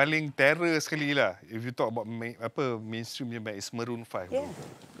 right, yang paling terror sekali lah. If you talk about mainstream punya band, is Maroon 5. Yeah.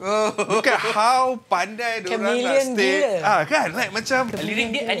 Look at how pandai diorang nak Chameleon stay. gila. Kan, like macam... Lirik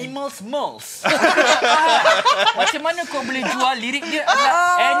dia Animals Malls. Macam mana kau boleh jual lirik dia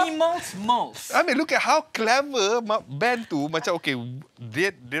adalah Animals Malls? I mean, look at how clever band tu. Macam, okay,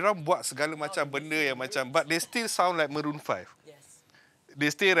 diorang buat segala macam benda yang macam... But they still sound like Maroon 5. They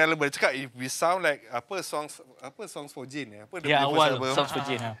stay relevant. Cakap, if we sound like songs for Jane. Awal Songs for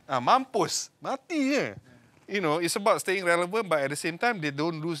Jane. Mampus. Mati je. You know, it's about staying relevant, but at the same time, they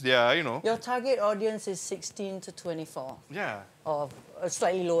don't lose their, you know... Your target audience is 16 to 24. Yeah. Or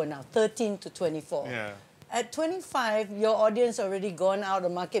slightly lower now, 13 to 24. Yeah. At 25, your audience already gone out of the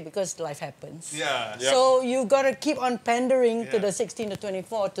market because life happens. Yeah. So you got to keep on pandering to the 16 to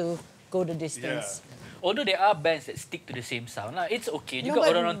 24 to go the distance. Although there are bands that stick to the same sound lah, it's okay juga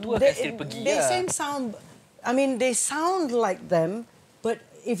orang-orang tua kan still pergi They lah. same sound. I mean, they sound like them, but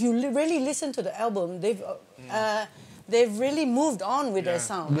if you really listen to the album, they've really moved on with their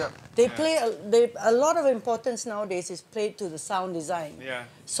sound. Yeah. They play a lot of importance nowadays is played to the sound design. Yeah.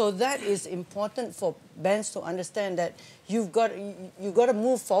 So that is important for bands to understand that you've got to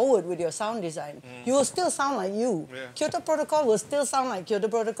move forward with your sound design. You will still sound like you. Yeah. Kyoto Protocol will still sound like Kyoto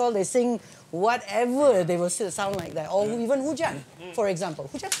Protocol. They sing whatever, they will still sound like that. Or even Hujan, for example.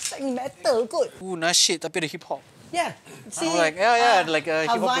 Hujan sing metal, good. Nasyid tapi ada hip hop. Yeah. See, like like hip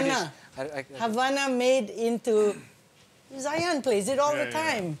hop Havana. Havana made into... Zion plays it all the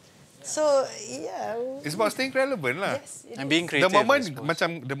time. So, yeah. It's about staying relevant lah. Yes, it And is. being creative.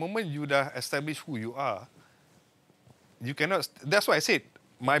 The moment you dah establish who you are, you cannot... That's why I said,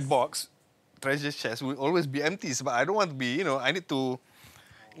 my box, treasure chest, will always be empty. But I don't want to be, you know, I need to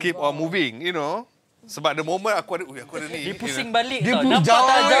keep on moving, you know. Sebab the moment aku ada ni. Dia pusing balik Dia tau. pusing Nampak jauh,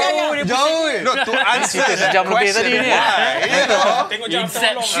 tak jauh dia jauh. pusing. No, to answer that sejam lebih question, tadi ni. why, you know. Tengok jam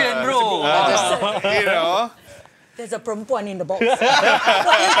Inception bro. You know. There's a perempuan in the box.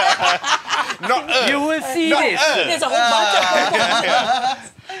 Not You will see this. There's a whole bunch of perempuan.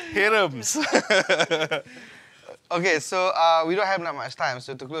 Hirems. Okay, so we don't have that much time.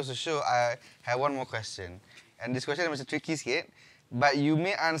 So to close the show, I have one more question. And this question is tricky sikit, but you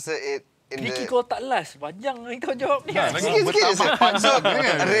may answer it in Fikri the... kau tak last. Panjang kau jawab ni. Sikit-sikit je. So,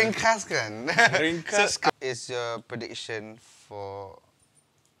 ringkaskan. Ringkaskan. So, is your prediction for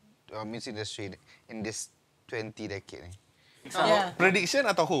music industry in this 20 decade ni? Yeah. Prediction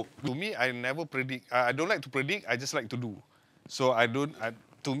atau hope? To me, I never predict. I don't like to predict. I just like to do. So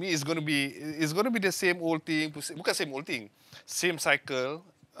to me, it's going to be the same old thing. Bukan same old thing. Same cycle,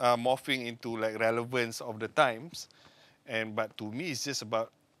 morphing into like relevance of the times. But to me, it's just about,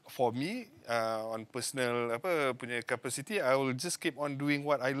 for me, on personal punya capacity, I will just keep on doing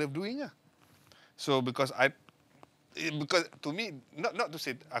what I love doing. So because to me, not to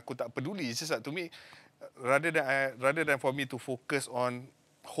say aku tak peduli, it's just that to me, rather than for me to focus on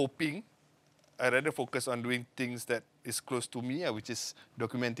hoping, I rather focus on doing things that is close to me, which is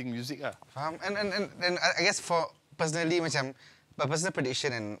documenting music. Faham? And I guess for personally macam, but personal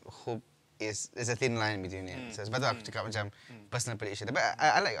prediction and hope is a thin line between it. So sebab tu aku cakap macam personal prediction. But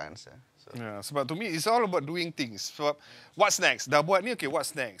I like your answer. So. Yeah, sebab to me, it's all about doing things. Sebab what's next? Dah buat ni, okay,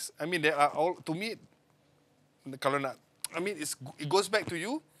 what's next? I mean, there are all, to me, kalau nak, I mean, it goes back to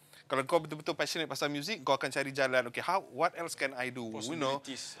you. Kalau kau betul-betul passionate pasal music, kau akan cari jalan. Okay, what else can I do? You know,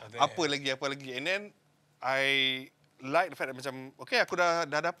 apa lagi. And then, I like the fact that macam, okay, aku dah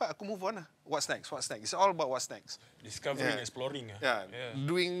dapat, aku move on lah. What's next? It's all about what's next. Discovering, exploring. Yeah.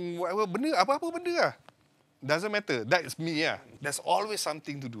 Doing whatever benda, apa-apa benda lah. Doesn't matter. That's me, There's always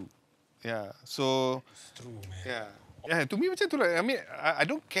something to do. Yeah. So, It's true, man. Yeah, to me macam tu lah. I mean, I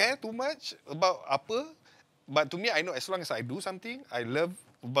don't care too much about apa. But to me, I know as long as I do something, I love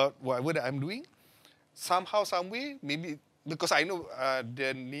about whatever that I'm doing, somehow, some way, maybe because I know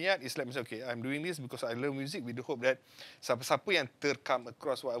the niat is like, okay, I'm doing this because I love music with the hope that siapa-siapa yang tercome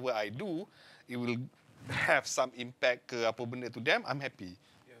across whatever I do, it will have some impact ke apa benda to them, I'm happy.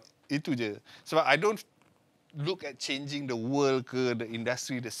 Itu je. Sebab I don't look at changing the world ke, the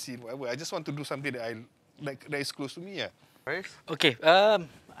industry, the scene, whatever. I just want to do something that I like, that is close to me. Faris? Okay,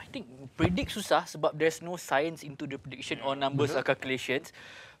 I think predict susah sebab there's no science into the prediction or numbers or calculations.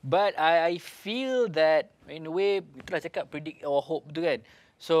 But I feel that in a way, itulah cakap predict or hope tu kan.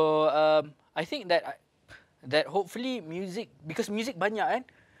 So I think that hopefully music, because music banyak kan,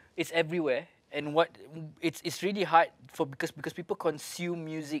 it's everywhere. And it's really hard because people consume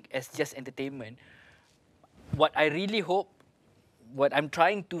music as just entertainment. What I really hope, what I'm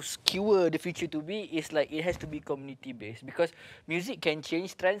trying to skewer the future to be is like it has to be community based, because music can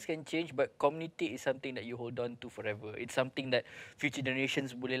change, trends can change, but community is something that you hold on to forever. It's something that future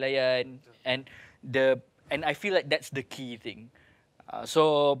generations boleh layan, and I feel like that's the key thing.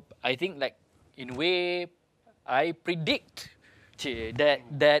 So I think like in a way I predict that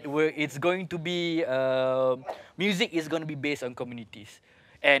it's going to be music is going to be based on communities.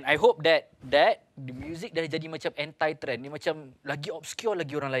 And I hope that the music dah jadi macam anti-trend. Ni macam lagi obscure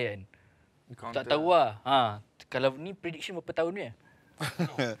lagi orang layan. Tak tahu lah. Kalau ni prediction berapa tahun ni?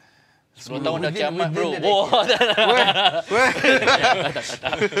 10 tahun dah kiamat bro.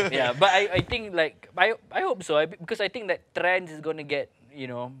 Yeah, but I think like I hope so, because I think that trends is going to get, you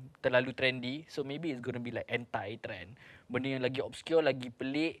know, terlalu trendy. So maybe it's going to be like anti-trend. Benda yang lagi obscure, lagi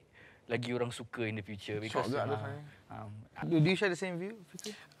pelik, lagi orang suka in the future. Because Do you share the same view,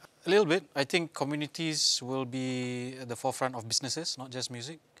 Fikri? A little bit. I think communities will be at the forefront of businesses, not just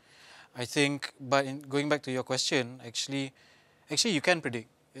music. I think, but going back to your question, actually you can predict.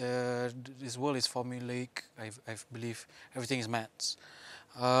 This world is formulaic. I believe everything is maths.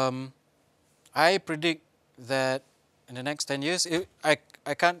 I predict that in the next 10 years, I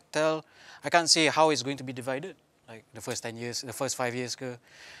can't say how it's going to be divided. Like the first 10 years, the first 5 years,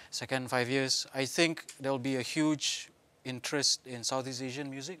 second 5 years. I think there will be a huge interest in Southeast Asian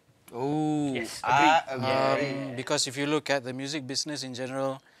music. Oh, yes, Because if you look at the music business in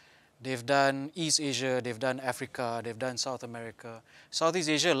general, they've done East Asia, they've done Africa, they've done South America. Southeast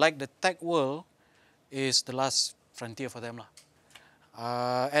Asia, like the tech world, is the last frontier for them.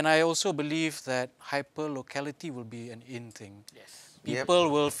 And I also believe that hyper-locality will be an in thing. Yes. People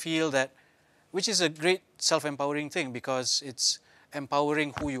will feel that, which is a great self-empowering thing, because it's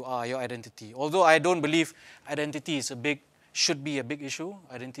empowering who you are, your identity. Although I don't believe identity is should be a big issue.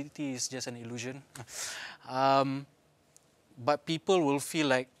 Identity is just an illusion. But people will feel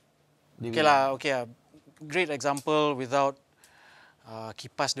like, great example, without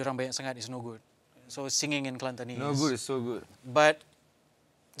kipas diorang banyak sangat is no good. So singing in Kelantanese. No good is so good. But,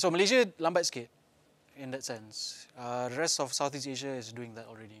 so Malaysia lambat sikit in that sense. The rest of Southeast Asia is doing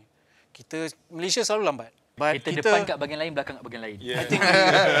that already. Malaysia selalu lambat. But kita depan kat bahagian lain, belakang kat bahagian lain. I think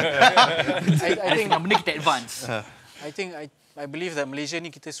I think benda kita advance. I believe that Malaysia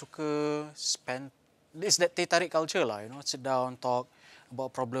ni kita suka spend, it's that teh tarik culture lah, you know, sit down, talk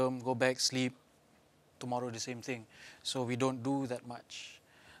about problem, go back, sleep, tomorrow the same thing. So we don't do that much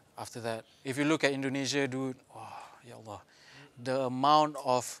after that. If you look at Indonesia, dude, ya Allah, the amount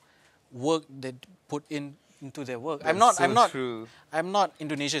of work they put into their work. I'm not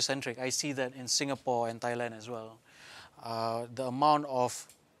Indonesia centric. I see that in Singapore and Thailand as well. The amount of,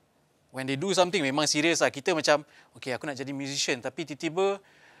 when they do something memang serius lah. Kita macam, okay, aku nak jadi musician, tapi tiba-tiba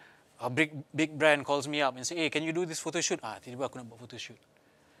a big brand calls me up and say, hey, can you do this photo shoot? Tiba-tiba aku nak buat photo shoot.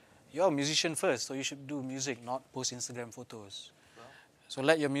 You're a musician first, so you should do music, not post Instagram photos. So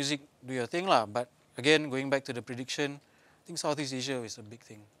let your music do your thing lah. But again, going back to the prediction, I think Southeast Asia is a big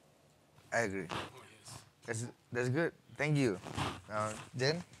thing. I agree. That's good. Thank you.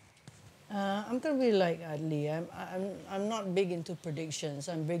 Jen? I'm going to be like Adly. I'm not big into predictions.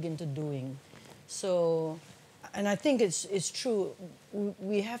 I'm big into doing. So, and I think it's true.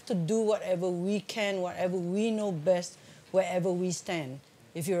 We have to do whatever we can, whatever we know best, wherever we stand.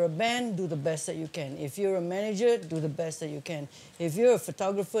 If you're a band, do the best that you can. If you're a manager, do the best that you can. If you're a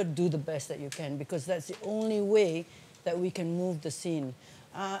photographer, do the best that you can, because that's the only way that we can move the scene.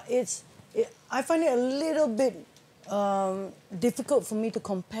 I find it a little bit difficult for me to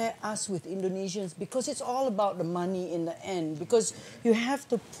compare us with Indonesians, because it's all about the money in the end, because you have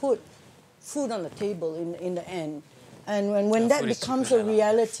to put food on the table in the end. And when that becomes a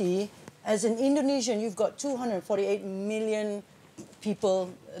reality, as an Indonesian, you've got 248 million people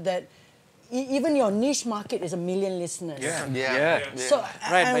that even your niche market is 1 million listeners. Yeah. So,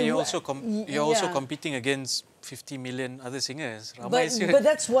 right, but you're also competing against 50 million other singers. But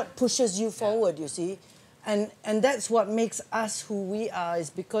that's what pushes you forward, you see. And that's what makes us who we are, is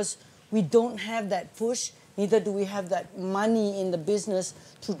because we don't have that push, neither do we have that money in the business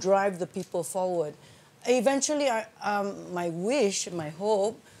to drive the people forward. Eventually, my wish, my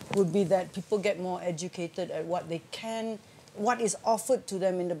hope, would be that people get more educated at what they can, what is offered to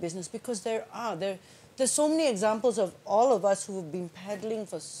them in the business, because there's so many examples of all of us who have been peddling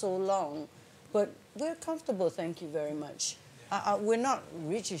for so long, but we're comfortable, thank you very much. We're not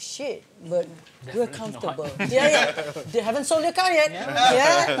rich as shit, but we're comfortable. Yeah. They haven't sold your car yet.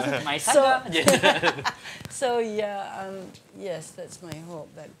 Yeah. My saga. So yeah, yes, that's my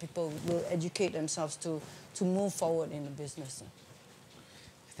hope, that people will educate themselves to move forward in the business.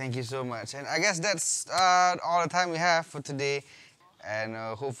 Thank you so much. And I guess that's all the time we have for today. And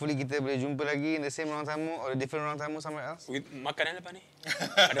hopefully kita boleh jumpa lagi in the same ruang tamu or a different ruang tamu somewhere else. Makanan apa ni?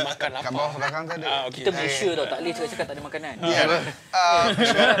 Ada makan lapar. Kat bawah belakang tu ada. Okay. Kita Malaysia tau, tak boleh cakap tak ada makanan.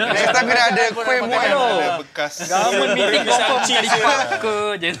 Next time kena ada kuih muat. Ada bekas. Government meeting confirm cari ke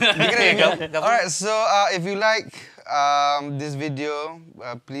je. Alright, so if you like this video,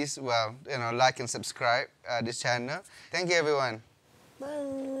 please, like and subscribe this channel. Thank you, everyone.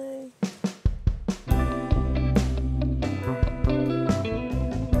 Bye.